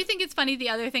mean, I do think it's funny. The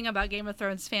other thing about Game of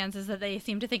Thrones fans is that they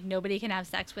seem to think nobody can have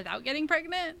sex without getting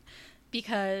pregnant,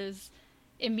 because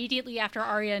immediately after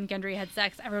Arya and Gendry had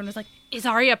sex, everyone was like, "Is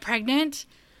Arya pregnant?"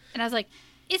 And I was like,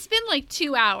 "It's been like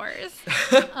 2 hours."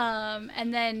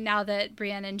 And then now that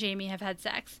Brienne and Jaime have had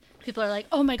sex, people are like,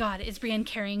 "Oh my God, is Brienne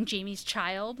carrying Jaime's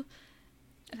child?"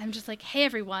 And I'm just like, "Hey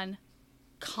everyone,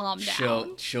 calm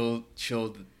down. Chill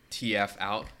the TF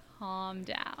out. Calm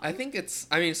down." I think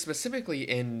specifically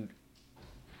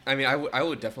I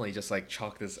would definitely just, like,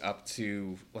 chalk this up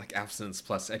to, like, abstinence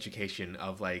plus education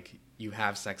of, like, you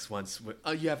have sex once,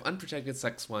 you have unprotected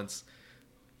sex once,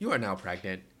 you are now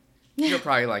pregnant. You're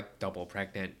probably, like, double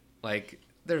pregnant. Like,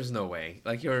 there's no way.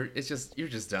 Like, you're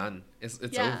just done. It's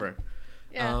Yeah. over.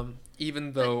 Yeah.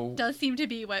 Even though That does seem to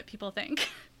be what people think.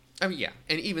 I mean, yeah,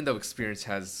 and even though experience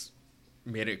has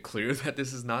made it clear that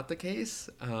this is not the case,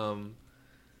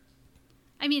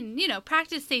 I mean, you know,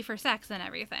 practice safer sex and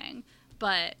everything,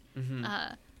 but,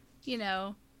 you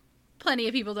know, plenty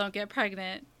of people don't get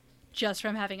pregnant just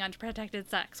from having unprotected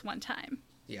sex one time.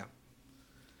 yeah.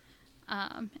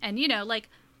 And, you know, like,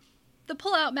 the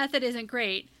pull-out method isn't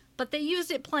great, but they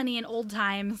used it plenty in old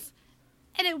times,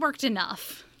 and it worked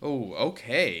enough. Oh,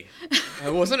 okay. I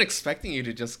wasn't expecting you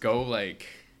to just go, like,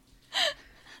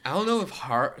 I don't know if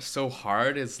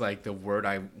hard is, like, the word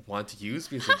I want to use,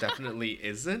 because it definitely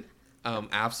isn't.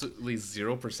 Absolutely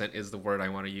 0% is the word I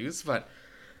want to use, but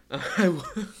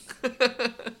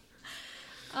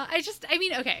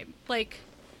Okay, like,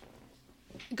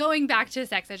 going back to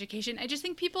sex education, I just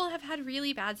think people have had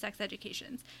really bad sex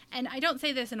educations. And I don't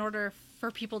say this in order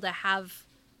for people to have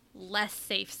less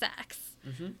safe sex.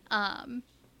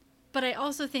 But I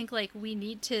also think, like,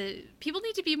 people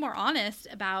need to be more honest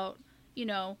about, you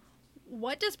know,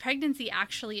 what does pregnancy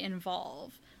actually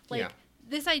involve? Like, Yeah.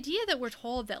 this idea that we're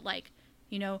told that, like,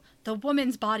 you know, the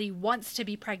woman's body wants to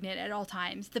be pregnant at all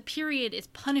times. The period is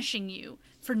punishing you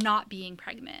for not being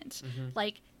pregnant.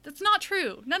 Like, that's not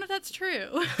true. None of that's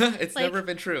true. It's Like, never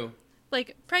been true.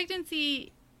 Like,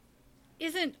 pregnancy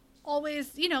isn't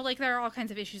always, you know, like, there are all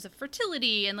kinds of issues of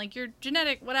fertility and, like, your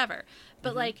genetic whatever.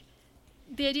 But, like,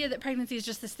 the idea that pregnancy is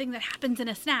just this thing that happens in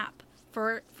a snap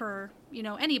for you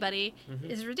know, anybody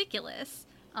is ridiculous.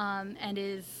 And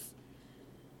is,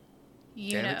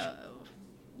 you Damage? know...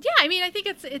 Yeah, I mean, I think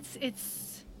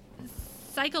it's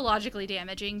psychologically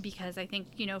damaging, because I think,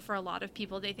 you know, for a lot of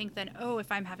people, they think that, oh,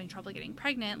 if I'm having trouble getting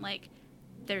pregnant, like,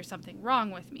 there's something wrong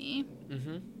with me.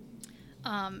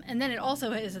 And then it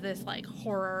also is this, like,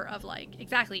 horror of, like,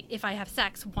 exactly, if I have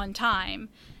sex one time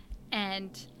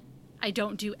and I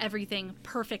don't do everything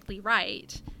perfectly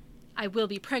right, I will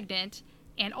be pregnant.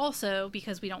 And also,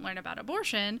 because we don't learn about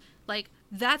abortion, like,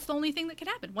 that's the only thing that can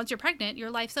happen. Once you're pregnant, your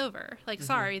life's over. Like,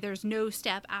 sorry, there's no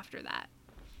step after that.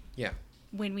 Yeah.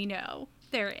 When we know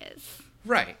there is.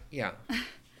 Right. Yeah.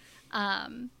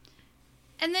 And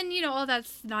then, you know, all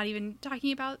that's not even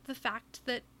talking about the fact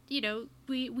that, you know,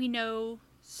 we know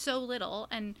so little.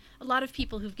 And a lot of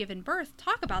people who've given birth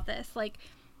talk about this. Like,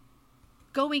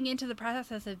 going into the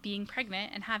process of being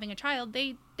pregnant and having a child,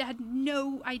 they had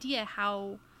no idea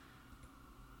how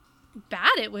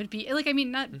bad it would be. Like, I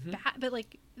mean, not bad, but,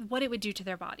 like, what it would do to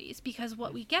their bodies. Because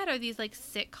what we get are these, like,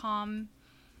 sitcom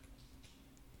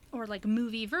or, like,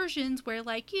 movie versions where,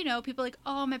 like, you know, people are like,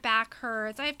 oh, my back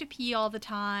hurts, I have to pee all the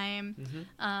time.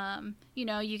 You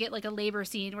know, you get, like, a labor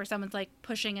scene where someone's, like,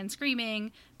 pushing and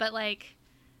screaming, but, like,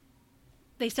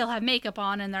 they still have makeup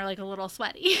on and they're, like, a little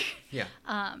sweaty. Yeah.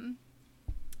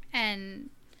 And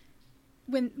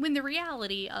when the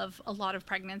reality of a lot of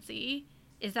pregnancy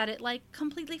is that it, like,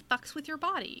 completely fucks with your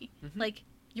body. Like,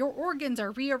 your organs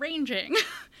are rearranging.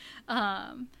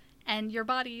 And your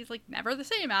body's like never the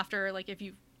same after, like, if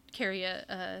you carry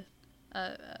a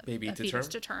Baby a to fetus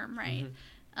term. to term, right?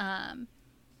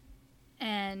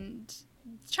 And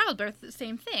childbirth, the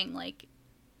same thing. Like,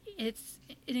 it's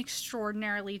an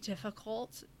extraordinarily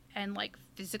difficult and like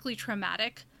physically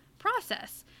traumatic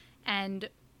process, and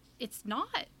it's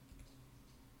not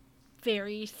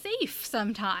very safe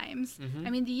sometimes. I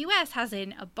mean, the U.S. has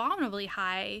an abominably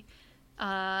high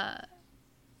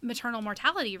maternal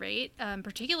mortality rate,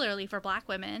 particularly for Black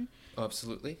women. Oh,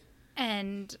 absolutely.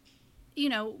 And, you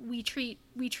know, we treat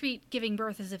giving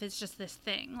birth as if it's just this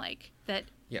thing, like, that,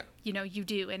 Yeah. you know, you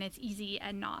do, and it's easy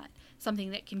and not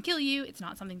something that can kill you. It's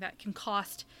not something that can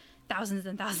cost thousands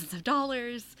and thousands of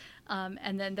dollars,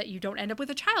 and then that you don't end up with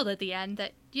a child at the end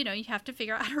that, you know, you have to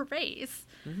figure out how to raise.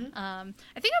 I think I'm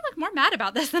like more mad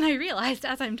about this than I realized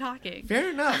as I'm talking. Fair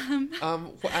enough.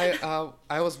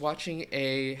 I was watching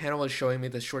Hannah was showing me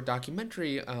this short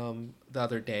documentary the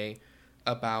other day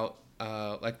about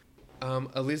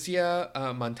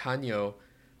Alicia Montano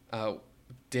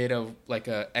did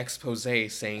a expose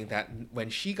saying that when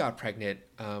she got pregnant,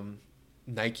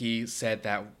 Nike said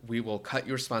that we will cut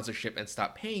your sponsorship and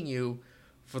stop paying you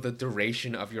for the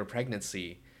duration of your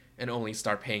pregnancy, and only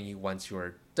start paying you once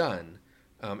you're done,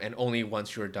 and only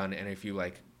once you're done, and if you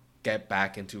like get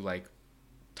back into like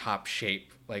top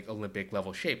shape, like Olympic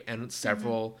level shape. And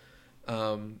several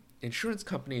insurance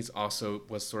companies also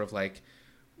was sort of like,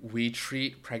 we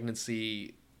treat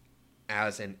pregnancy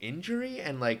as an injury,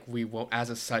 and like we won't, as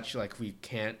a such, like we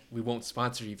won't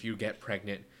sponsor you if you get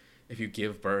pregnant, if you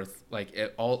give birth, like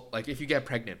it all, like if you get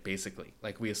pregnant, basically,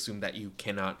 like we assume that you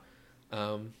cannot,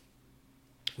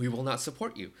 we will not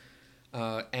support you.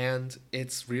 And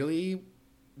it's really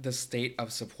the state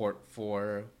of support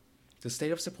for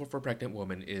pregnant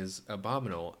women is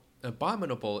abominable,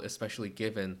 especially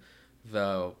given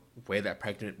the way that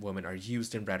pregnant women are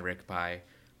used in rhetoric by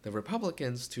the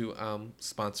Republicans to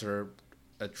sponsor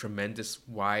a tremendous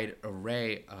wide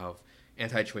array of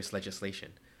anti-choice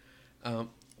legislation.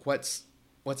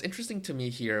 What's interesting to me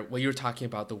here, well, you're talking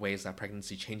about the ways that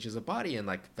pregnancy changes a body and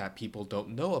like that people don't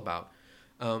know about.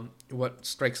 What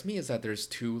strikes me is that there's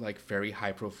two like very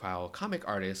high-profile comic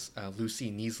artists,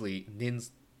 Lucy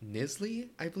Nisley,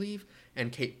 I believe,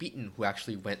 and Kate Beaton, who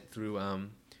actually went through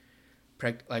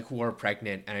who are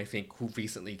pregnant, and I think who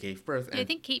recently gave birth. And I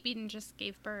think Kate Beaton just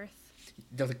gave birth.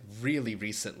 Like really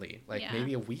recently, like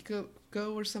maybe a week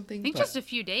ago or something. I think just a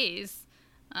few days.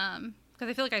 Because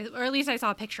I feel like or at least I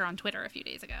saw a picture on Twitter a few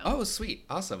days ago. Oh, sweet.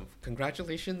 Awesome.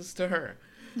 Congratulations to her.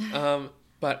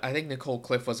 But I think Nicole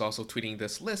Cliff was also tweeting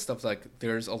this list of like,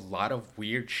 there's a lot of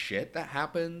weird shit that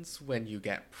happens when you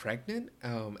get pregnant,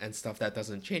 and stuff that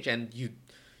doesn't change. And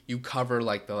you cover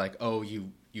like the like, oh,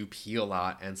 you pee a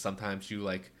lot, and sometimes you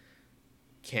like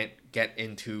can't get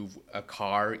into a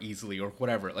car easily or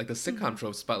whatever, like the sitcom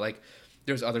tropes. But like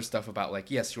there's other stuff about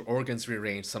like, yes, your organs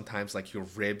rearrange, sometimes like your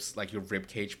ribs, like your rib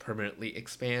cage permanently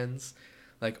expands,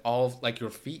 like all like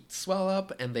your feet swell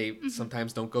up and they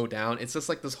sometimes don't go down. It's just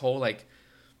like this whole like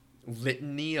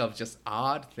litany of just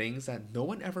odd things that no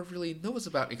one ever really knows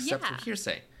about except for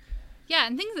hearsay. Yeah,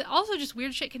 and things that also just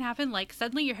weird shit can happen, like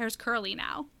suddenly your hair's curly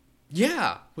now.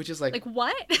 Yeah, which is like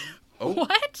what? Oh,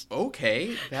 what?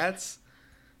 Okay, that's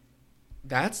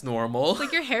normal.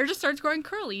 Like your hair just starts growing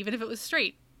curly even if it was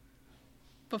straight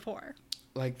before.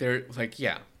 Like they're like,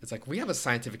 yeah, it's like we have a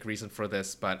scientific reason for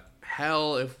this, but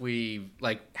hell if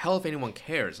anyone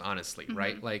cares, honestly,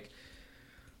 right? Like,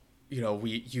 you know,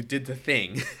 you did the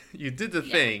thing. You did the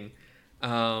thing.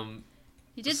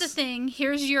 You did the thing.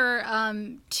 Here's your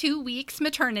 2 weeks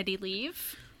maternity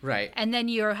leave. Right. And then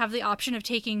you have the option of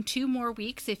taking 2 more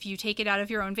weeks if you take it out of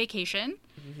your own vacation.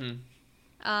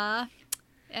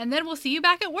 And then we'll see you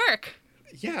back at work.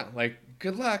 Yeah, like,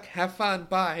 good luck, have fun,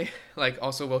 bye. Like,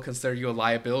 also we'll consider you a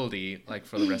liability, like,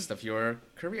 for the rest of your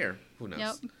career. Who knows?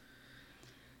 Yep.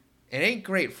 It ain't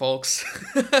great, folks.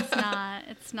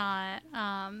 It's not.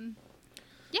 And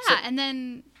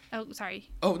then... Oh, sorry.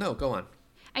 Oh, no, go on.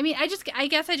 I mean, I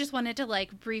guess I just wanted to,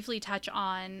 like, briefly touch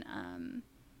on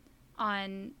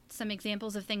some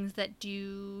examples of things that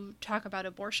do talk about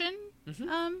abortion,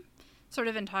 sort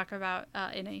of, and talk about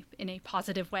in a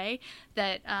positive way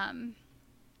that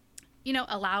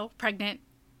allow pregnant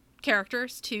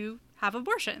characters to have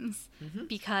abortions,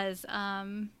 because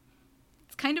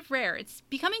it's kind of rare. It's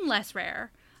becoming less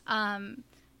rare, and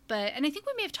I think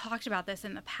we may have talked about this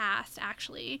in the past,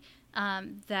 actually,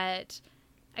 that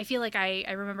I feel like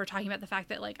I remember talking about the fact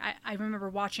that, like, I remember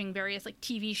watching various, like,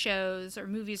 TV shows or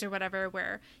movies or whatever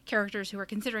where characters who were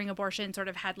considering abortion sort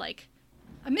of had, like,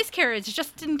 a miscarriage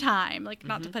just in time. Like,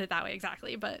 not to put it that way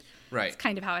exactly, but Right. it's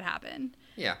kind of how it happened.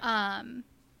 Yeah.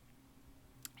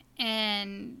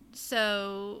 And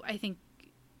so I think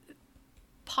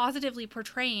positively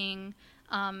portraying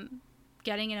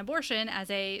getting an abortion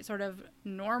as a sort of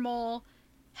normal,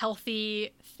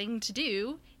 healthy thing to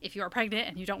do if you are pregnant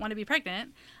and you don't want to be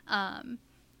pregnant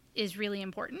is really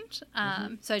important.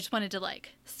 So I just wanted to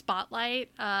like spotlight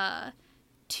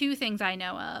two things I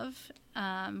know of.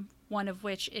 One of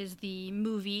which is the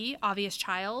movie Obvious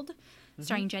Child,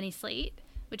 starring Jenny Slate,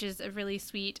 which is a really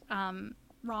sweet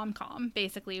rom-com,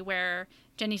 basically, where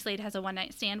Jenny Slate has a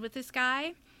one-night stand with this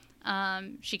guy.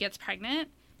 She gets pregnant.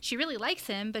 She really likes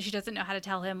him, but she doesn't know how to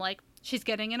tell him, like, she's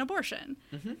getting an abortion.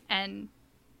 And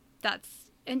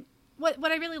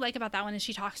what I really like about that one is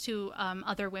she talks to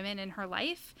other women in her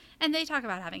life, and they talk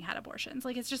about having had abortions.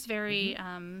 Like, it's just very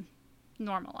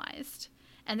normalized.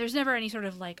 And there's never any sort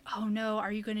of, like, oh, no,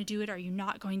 are you going to do it? Are you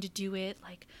not going to do it?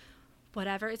 Like,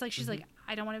 whatever. It's like, she's like,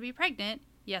 I don't want to be pregnant.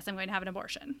 Yes, I'm going to have an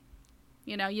abortion.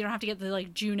 You know, you don't have to get the,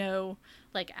 like, Juno,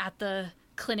 like, at the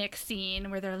clinic scene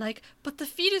where they're like, but the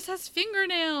fetus has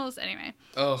fingernails. Anyway.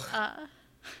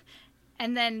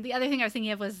 And then the other thing I was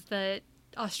thinking of was the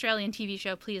Australian TV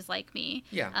show Please Like Me,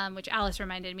 which Alice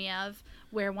reminded me of,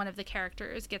 where one of the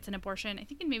characters gets an abortion, I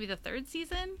think in maybe the third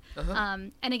season.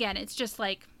 And again, it's just,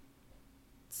 like,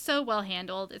 so well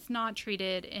handled. It's not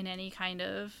treated in any kind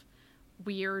of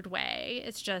weird way.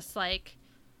 It's just, like,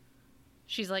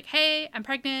 she's like, hey, I'm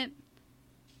pregnant.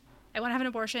 I want to have an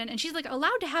abortion. And she's, like,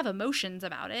 allowed to have emotions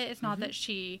about it. It's not that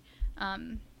she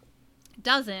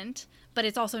doesn't, but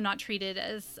it's also not treated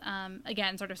as,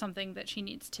 again, sort of something that she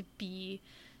needs to be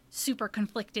super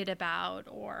conflicted about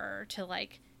or to,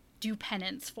 like, do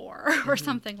penance for or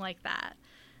something like that.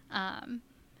 And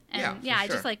I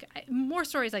just, like, more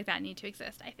stories like that need to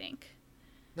exist, I think.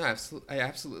 No, I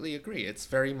absolutely agree. It's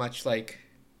very much like,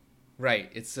 right,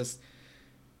 it's just...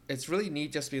 It's really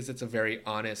neat just because it's a very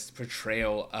honest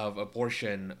portrayal of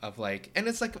abortion, of like, and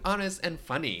it's like honest and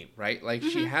funny, right? Like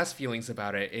she has feelings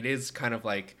about it. It is kind of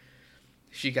like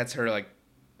she gets her, like,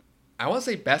 I won't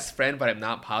say best friend, but I'm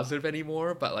not positive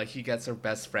anymore. But like she gets her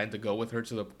best friend to go with her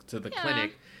to the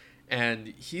clinic, and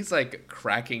he's like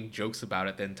cracking jokes about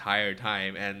it the entire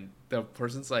time. And the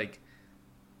person's like,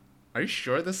 "Are you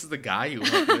sure this is the guy you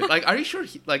want? Like, are you sure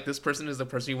like this person is the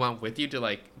person you want with you to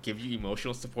like give you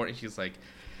emotional support?" And she's like,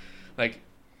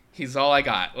 he's all I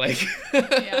got. Like,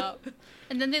 yeah.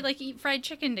 And then they like eat fried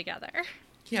chicken together.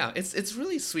 Yeah, it's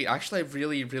really sweet. Actually, I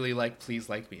really, really like Please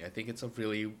Like Me. I think it's a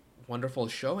really wonderful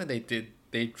show, and I think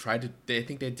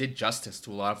they did justice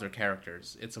to a lot of their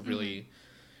characters. It's a really,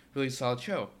 really solid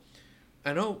show.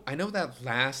 I know that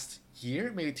last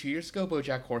year, maybe 2 years ago,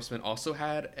 BoJack Horseman also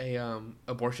had a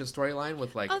abortion storyline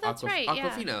with like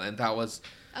Awkwafina, and that was.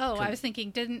 Oh, I was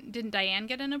thinking, didn't Diane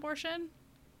get an abortion?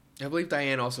 I believe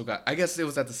Diane also got. I guess it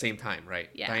was at the same time, right?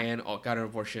 Yeah. Diane got an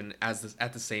abortion at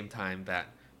the same time that.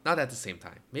 Not at the same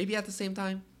time. Maybe at the same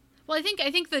time. Well, I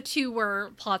think the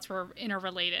two plots were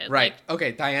interrelated. Right. Like,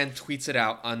 okay. Diane tweets it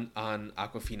out on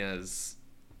Awkwafina's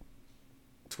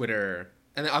Twitter,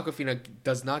 and then Awkwafina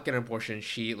does not get an abortion.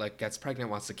 She like gets pregnant,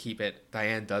 wants to keep it.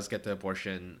 Diane does get the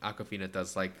abortion. Awkwafina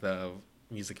does like the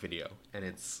music video, and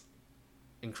it's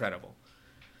incredible.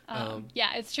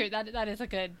 Yeah, it's true. That is a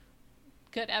good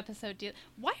episode deal.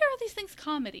 Why are all these things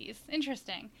comedies?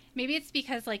 Interesting. Maybe it's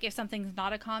because like if something's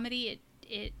not a comedy,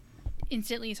 it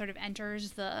instantly sort of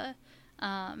enters the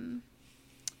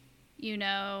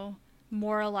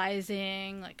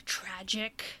moralizing, like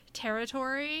tragic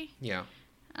territory. Yeah.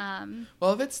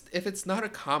 Well, if it's not a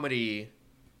comedy,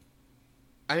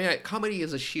 I mean, comedy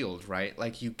is a shield, right?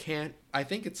 Like you can't. I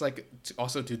think it's like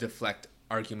also to deflect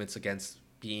arguments against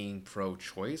being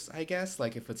pro-choice. I guess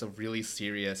like if it's a really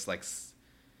serious, like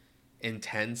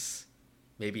intense,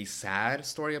 maybe sad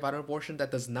story about an abortion,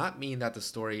 that does not mean that the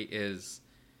story is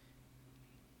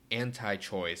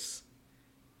anti-choice,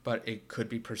 but it could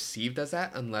be perceived as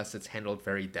that unless it's handled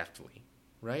very deftly,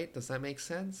 right? Does that make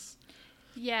sense?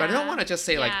 Yeah. But I don't want to just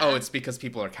say like, oh, it's because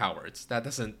people are cowards.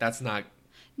 That's not.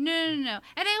 No. And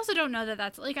I also don't know that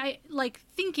that's like,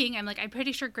 I'm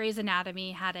pretty sure Grey's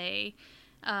Anatomy had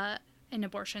an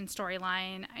abortion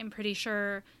storyline. I'm pretty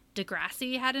sure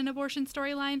Degrassi had an abortion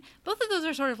storyline. Both of those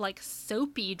are sort of like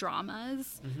soapy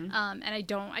dramas. And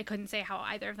I couldn't say how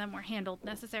either of them were handled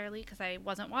necessarily because I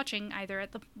wasn't watching either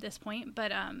at this point.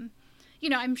 But, I'm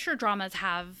sure dramas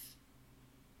have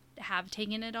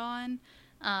taken it on.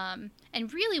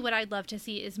 And really what I'd love to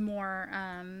see is more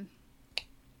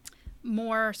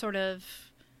sort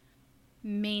of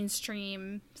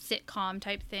mainstream sitcom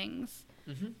type things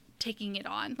taking it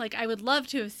on. Like I would love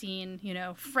to have seen,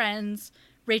 Friends,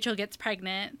 Rachel gets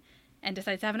pregnant and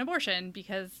decides to have an abortion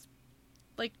because,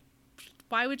 like,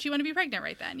 why would she want to be pregnant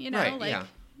right then? You know, Right, like,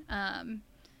 yeah.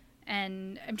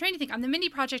 and I'm trying to think on the Mindy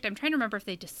Project. I'm trying to remember if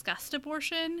they discussed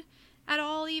abortion at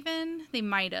all. Even they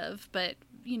might have, but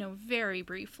you know, very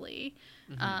briefly.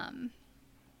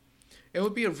 It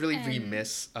would be a really And-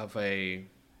 remiss of a.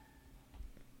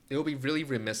 It would be really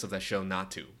remiss of the show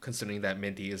not to, considering that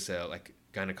Mindy is a like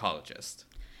gynecologist.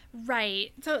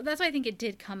 Right. So that's why I think it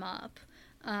did come up.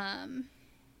 And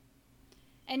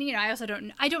you know, I also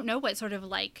don't know what sort of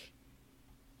like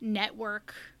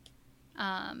network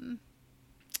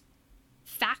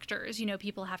factors, you know,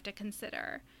 people have to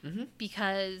consider.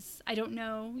 Because I don't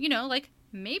know, you know, like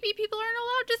maybe people aren't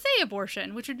allowed to say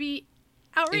abortion, which would be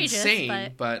outrageous.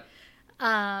 Insane, but you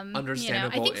know,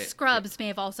 understandable. I think Scrubs may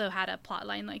have also had a plot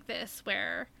line like this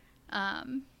where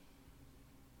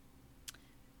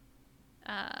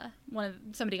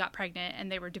somebody got pregnant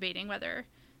and they were debating whether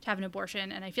to have an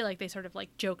abortion, and I feel like they sort of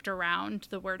like joked around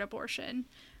the word abortion.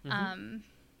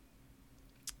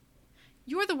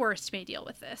 You're the Worst may deal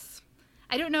with this.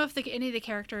 I don't know if any of the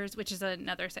characters, which is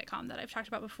another sitcom that I've talked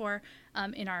about before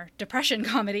in our depression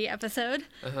comedy episode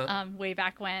way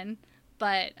back when,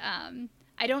 but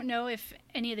I don't know if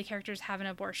any of the characters have an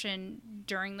abortion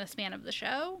during the span of the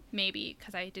show, maybe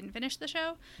because I didn't finish the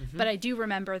show, but I do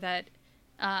remember that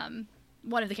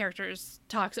one of the characters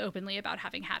talks openly about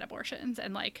having had abortions,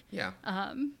 and like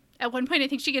at one point I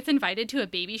think she gets invited to a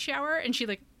baby shower and she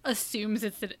like assumes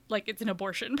it's an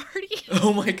abortion party.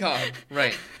 Oh my god!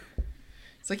 Right.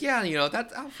 It's like, yeah, you know,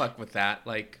 I'll fuck with that.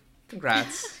 Like,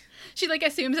 congrats. She like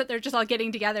assumes that they're just all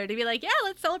getting together to be like, yeah,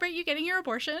 let's celebrate you getting your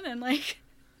abortion, and like,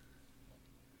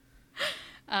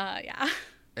 yeah.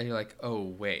 And you're like, oh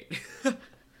wait.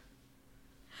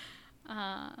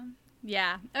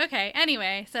 Yeah. Okay.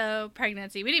 Anyway, so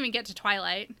pregnancy. We didn't even get to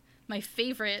Twilight, my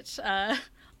favorite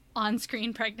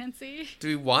on-screen pregnancy. Do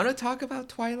we want to talk about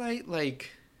Twilight? Like,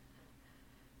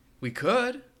 we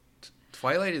could.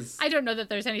 Twilight is. I don't know that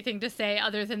there's anything to say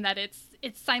other than that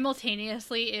it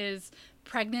simultaneously is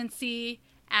pregnancy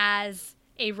as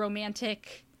a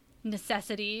romantic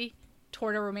necessity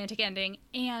toward a romantic ending,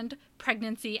 and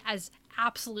pregnancy as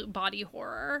absolute body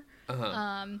horror.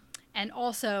 And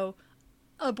also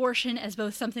abortion as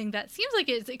both something that seems like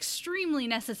it's extremely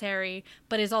necessary,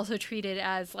 but is also treated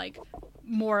as like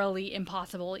morally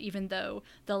impossible, even though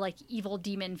the like evil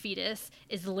demon fetus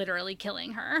is literally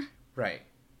killing her. Right.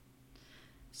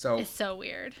 So It's so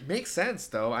weird. makes sense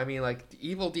though. I mean, like the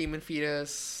evil demon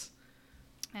fetus,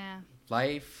 Yeah.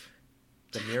 life,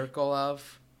 the miracle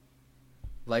of,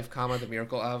 life, comma, the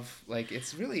miracle of. Like,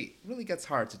 it's really gets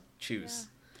hard to choose.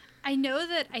 I know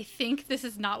that I think this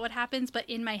is not what happens, but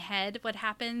in my head, what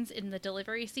happens in the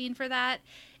delivery scene for that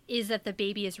is that the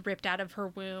baby is ripped out of her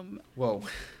womb Whoa.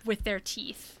 with their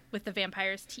teeth, with the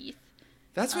vampire's teeth.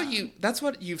 That's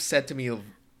what you've said to me.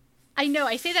 I know,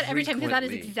 I say that every time because that is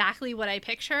Frequently. exactly what I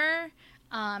picture.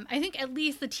 I think at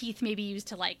least the teeth may be used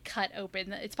to like cut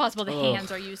open. It's possible the Ugh.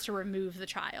 hands are used to remove the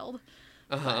child.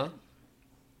 Uh-huh.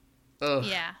 Ugh.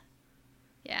 Yeah.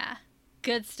 Yeah.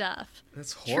 Good stuff.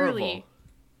 That's horrible. Truly,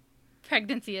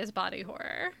 pregnancy is body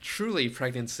horror. Truly,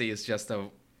 pregnancy is just a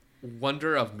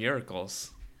wonder of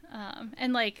miracles.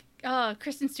 And like,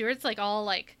 Kristen Stewart's like all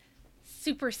like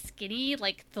super skinny.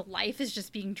 Like the life is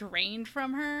just being drained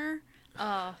from her.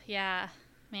 Oh yeah,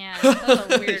 man,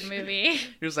 that's a weird movie.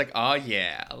 You're just like, oh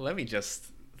yeah, let me just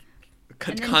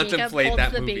And then contemplate Jacob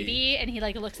that holds the movie. baby, and he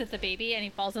like looks at the baby, and he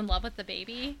falls in love with the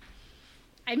baby.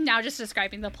 I'm now just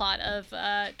describing the plot of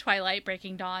Twilight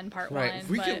Breaking Dawn Part Right.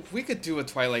 1. We could do a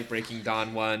Twilight Breaking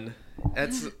Dawn one.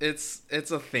 It's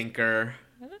a thinker.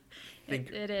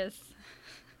 It is.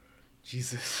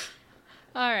 Jesus.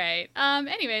 All right.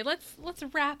 Anyway, let's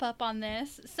wrap up on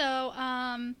this. So,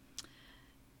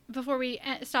 before we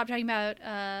stop talking about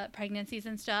pregnancies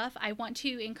and stuff, I want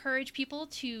to encourage people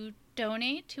to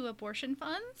donate to abortion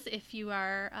funds. If you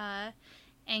are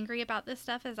angry about this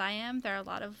stuff, as I am, there are a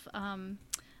lot of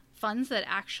funds that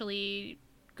actually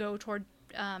go toward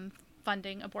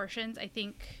funding abortions. I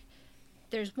think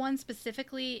there's one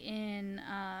specifically in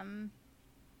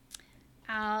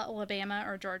Alabama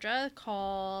or Georgia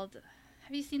called.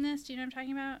 Have you seen this? Do you know what I'm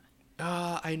talking about?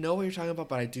 I know what you're talking about,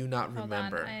 but I do not Hold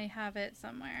remember. on, I have it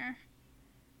somewhere.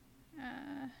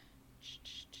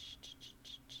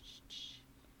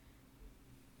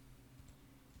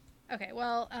 Okay,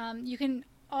 well, you can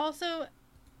also.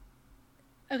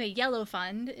 Okay, Yellow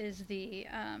Fund is the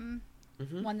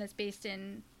one that's based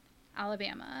in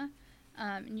Alabama.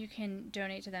 And you can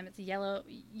donate to them. It's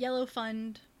Yellow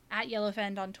Fund at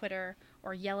Yellowfund on Twitter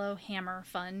or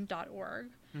yellowhammerfund.org.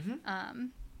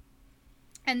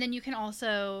 And then you can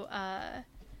also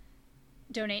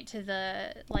donate to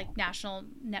the like national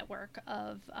network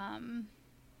of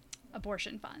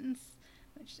abortion funds,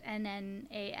 which is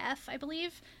NNAF, I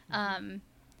believe.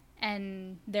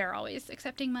 And they're always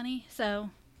accepting money, so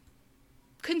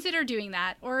consider doing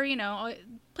that. Or, you know,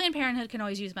 Planned Parenthood can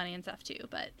always use money and stuff too,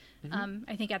 but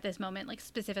I think at this moment, like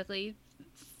specifically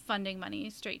funding money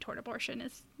straight toward abortion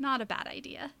is not a bad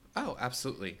idea. Oh,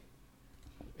 absolutely.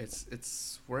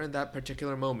 We're in that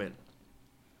particular moment.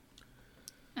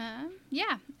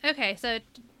 Yeah. Okay, so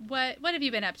what have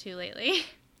you been up to lately?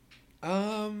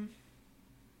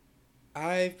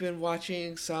 I've been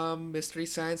watching some Mystery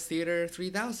Science Theater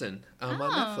 3000 on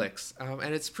Netflix,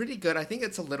 and it's pretty good. I think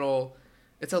it's a little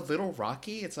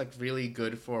rocky. It's like really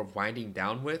good for winding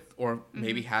down with, or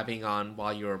maybe having on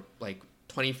while you're like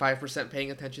 25%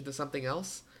 paying attention to something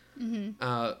else.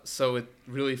 So it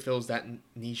really fills that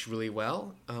niche really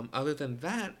well. Other than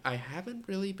that, I haven't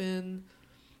really been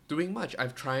doing much.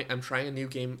 I'm trying a new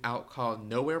game out called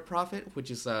Nowhere Prophet,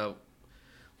 which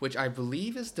I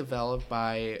believe is developed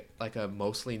by like a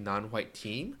mostly non-white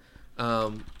team.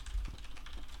 Dang,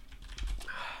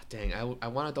 I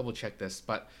want to double check this,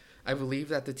 but I believe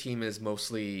that the team is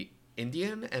mostly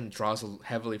Indian and draws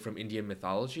heavily from Indian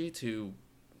mythology to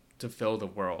fill the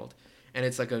world. And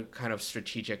it's like a kind of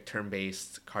strategic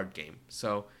turn-based card game.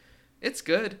 So it's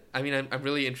good. I mean, I'm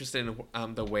really interested in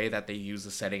the way that they use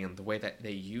the setting and the way that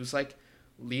they use like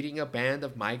leading a band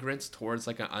of migrants towards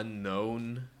like an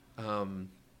unknown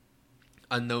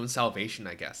salvation,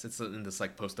 I guess. It's in this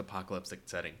like post-apocalyptic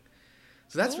setting.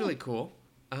 So that's really cool.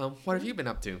 What have you been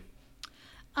up to?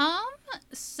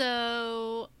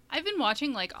 So I've been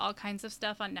watching like all kinds of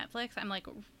stuff on Netflix. I'm like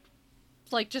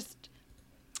just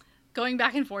going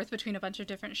back and forth between a bunch of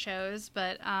different shows,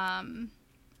 but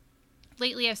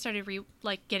lately I've started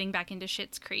getting back into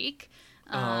Schitt's Creek.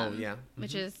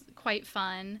 Which is quite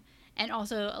fun, and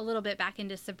also a little bit back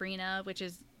into Sabrina, which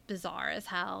is bizarre as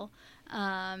hell.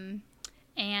 And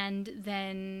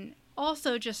then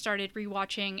also just started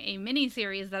rewatching a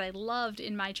miniseries that I loved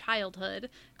in my childhood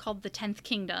called The 10th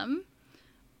Kingdom,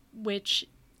 which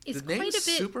is quite a bit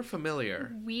super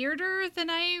familiar, weirder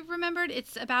than I remembered.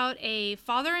 It's about a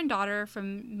father and daughter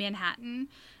from Manhattan.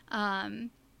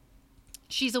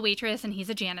 She's a waitress and he's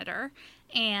a janitor,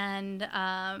 and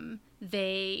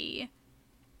they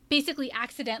basically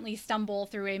accidentally stumble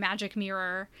through a magic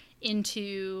mirror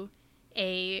into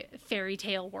a fairy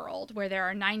tale world where there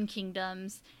are 9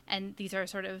 kingdoms, and these are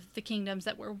sort of the kingdoms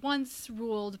that were once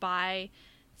ruled by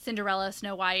Cinderella,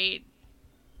 Snow White,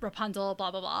 Rapunzel,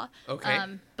 blah blah blah. Okay.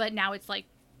 But now it's like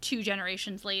 2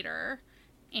 generations later,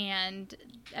 and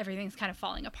everything's kind of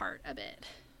falling apart a bit.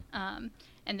 And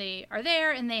they are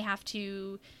there, and they have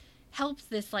to help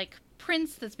this like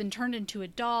prince that's been turned into a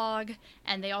dog,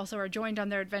 and they also are joined on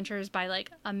their adventures by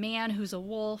like a man who's a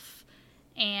wolf,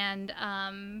 and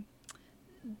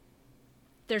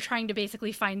they're trying to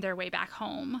basically find their way back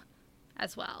home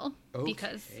as well,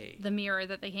 because the mirror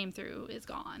that they came through is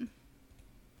gone.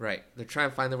 Right. They're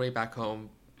trying to find their way back home.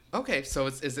 Okay, so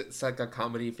it's like a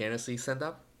comedy fantasy send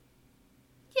up?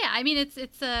 Yeah, I mean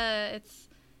it's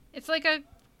like a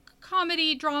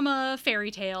comedy drama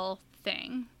fairy tale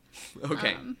thing.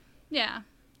 Okay. Yeah.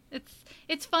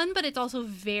 It's fun, but it's also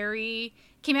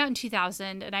came out in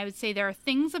 2000, and I would say there are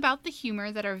things about the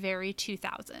humor that are very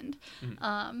 2000.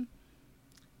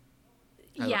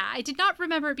 I did not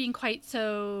remember it being quite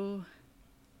so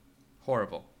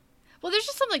horrible. Well, there's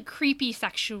just some like creepy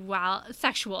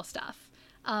sexual stuff.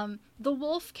 The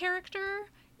wolf character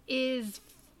is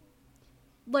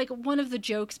like one of the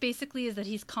jokes basically is that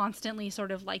he's constantly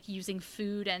sort of like using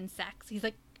food and sex. He's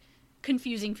like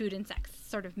confusing food and sex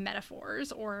sort of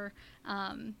metaphors, or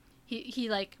he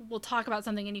like will talk about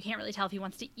something and you can't really tell if he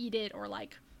wants to eat it or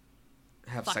like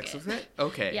have sex with it.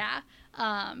 Okay. Yeah.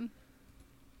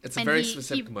 It's a very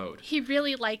specific mode. He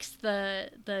really likes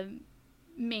the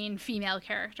main female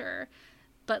character,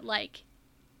 but like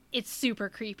it's super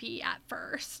creepy at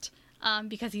first,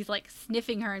 because he's like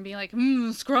sniffing her and being like,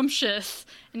 scrumptious,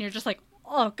 and you're just like,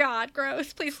 oh god,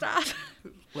 gross, please stop.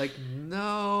 Like,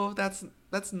 no, that's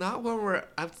not what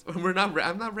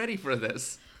I'm not ready for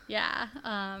this. Yeah.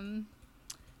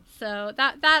 So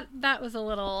that was a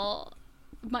little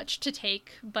much to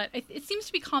take, but it seems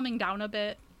to be calming down a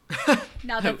bit.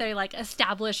 Now that they like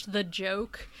established the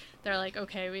joke, they're like,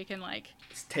 okay, we can like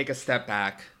take a step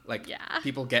back. Like, yeah,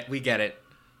 we get it.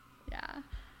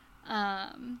 Yeah.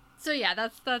 So yeah,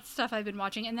 that's stuff I've been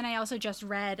watching, and then I also just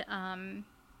read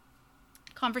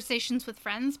Conversations with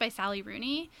Friends by Sally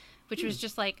Rooney, which was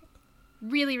just like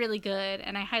really, really good,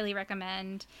 and I highly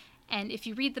recommend. And if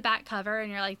you read the back cover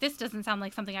and you're like, this doesn't sound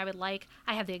like something I would like,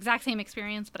 I have the exact same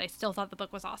experience, but I still thought the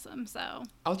book was awesome. So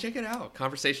I'll check it out.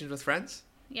 Conversations with Friends?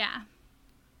 yeah.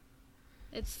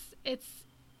 It's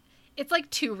like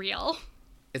too real.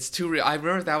 It's too real. I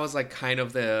remember that was like kind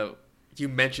of you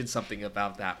mentioned something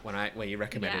about that when you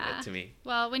recommended it to me.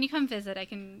 Well, when you come visit, I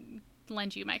can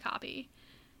lend you my copy.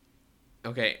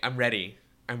 Okay, I'm ready.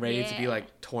 I'm ready to be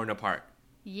like torn apart.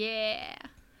 Yeah.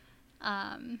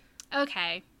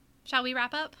 Okay. Shall we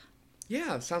wrap up?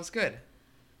 Yeah, sounds good.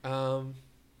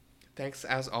 Thanks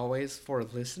as always for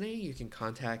listening. You can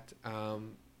contact.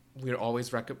 We are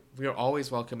always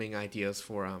welcoming ideas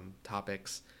for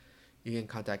topics. You can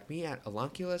contact me at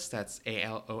Alonculus. That's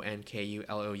ALONKULOUS.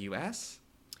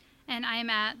 And I'm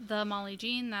at the Molly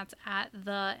Jean. That's at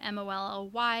the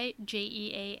MOLLYJEANNE.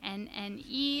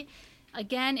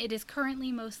 Again, it is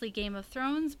currently mostly Game of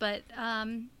Thrones, but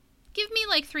give me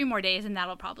like 3 more days and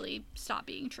that'll probably stop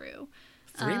being true.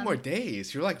 3 more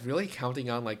days? You're like really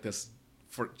counting on like this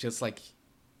for just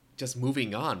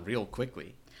moving on real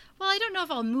quickly. Well, I don't know if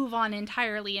I'll move on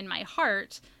entirely in my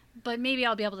heart, but maybe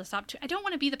I'll be able to stop. I don't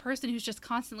want to be the person who's just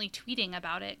constantly tweeting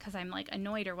about it because I'm like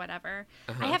annoyed or whatever.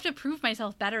 I have to prove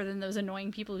myself better than those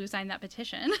annoying people who signed that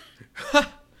petition.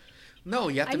 No,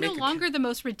 you have to I'm no longer the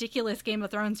most ridiculous Game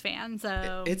of Thrones fan,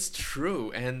 so it's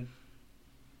true. And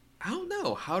I don't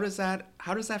know, how does that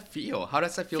feel? How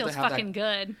does that feel feels to have fucking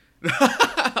good.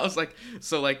 I was like,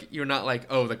 so like you're not like,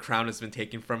 oh, the crown has been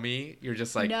taken from me. You're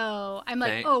just like, no, I'm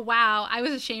like, oh wow, I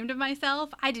was ashamed of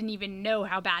myself. I didn't even know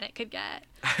how bad it could get.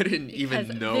 I didn't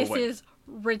even know this is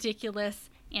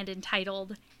ridiculous and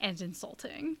entitled and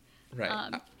insulting.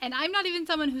 Right. And I'm not even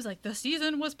someone who's like, the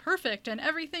season was perfect and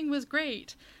everything was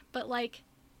great. But, like,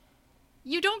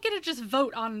 you don't get to just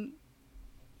vote on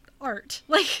art.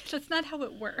 Like, that's not how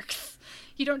it works.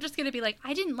 You don't just get to be like,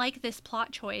 I didn't like this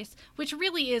plot choice, which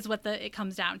really is what it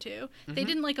comes down to. Mm-hmm. They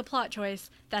didn't like a plot choice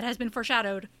that has been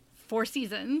foreshadowed for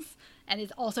seasons and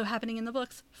is also happening in the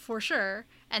books for sure.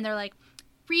 And they're like,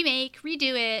 remake,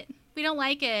 redo it. We don't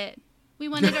like it. We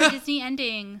wanted our Disney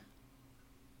ending.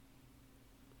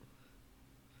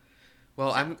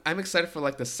 Well, I'm excited for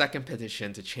like the second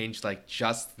petition to change like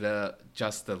just the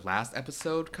last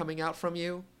episode coming out from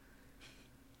you.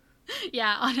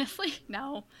 Yeah, honestly,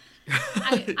 no.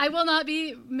 I will not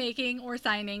be making or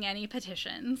signing any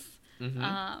petitions.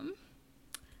 Mm-hmm.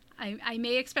 I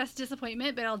may express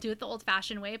disappointment, but I'll do it the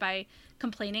old-fashioned way by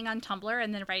complaining on Tumblr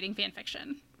and then writing fan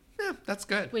fiction. Yeah, that's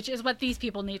good. Which is what these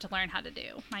people need to learn how to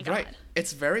do. My God. Right.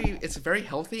 It's very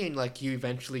healthy and like you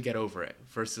eventually get over it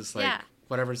versus like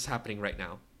whatever's happening right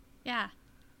now. Yeah.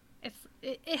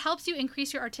 It helps you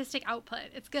increase your artistic output.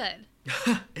 It's good.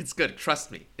 It's good. Trust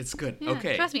me. It's good. Yeah,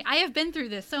 okay. Trust me. I have been through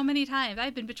this so many times.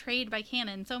 I've been betrayed by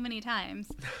canon so many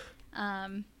times.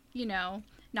 You know,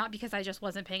 not because I just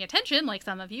wasn't paying attention like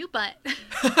some of you, but...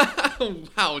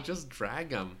 Wow, just drag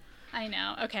them. I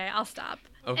know. Okay, I'll stop.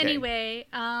 Okay. Anyway,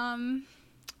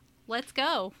 let's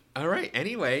go. All right.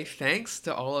 Anyway, thanks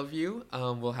to all of you.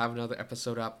 We'll have another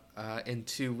episode up in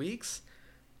 2 weeks.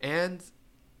 And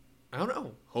I don't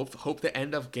know. Hope the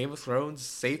end of Game of Thrones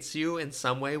sates you in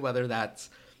some way, whether that's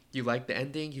you like the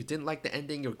ending, you didn't like the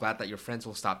ending, you're glad that your friends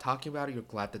will stop talking about it, you're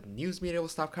glad that the news media will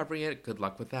stop covering it. Good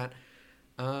luck with that.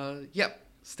 Yep.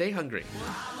 Stay hungry.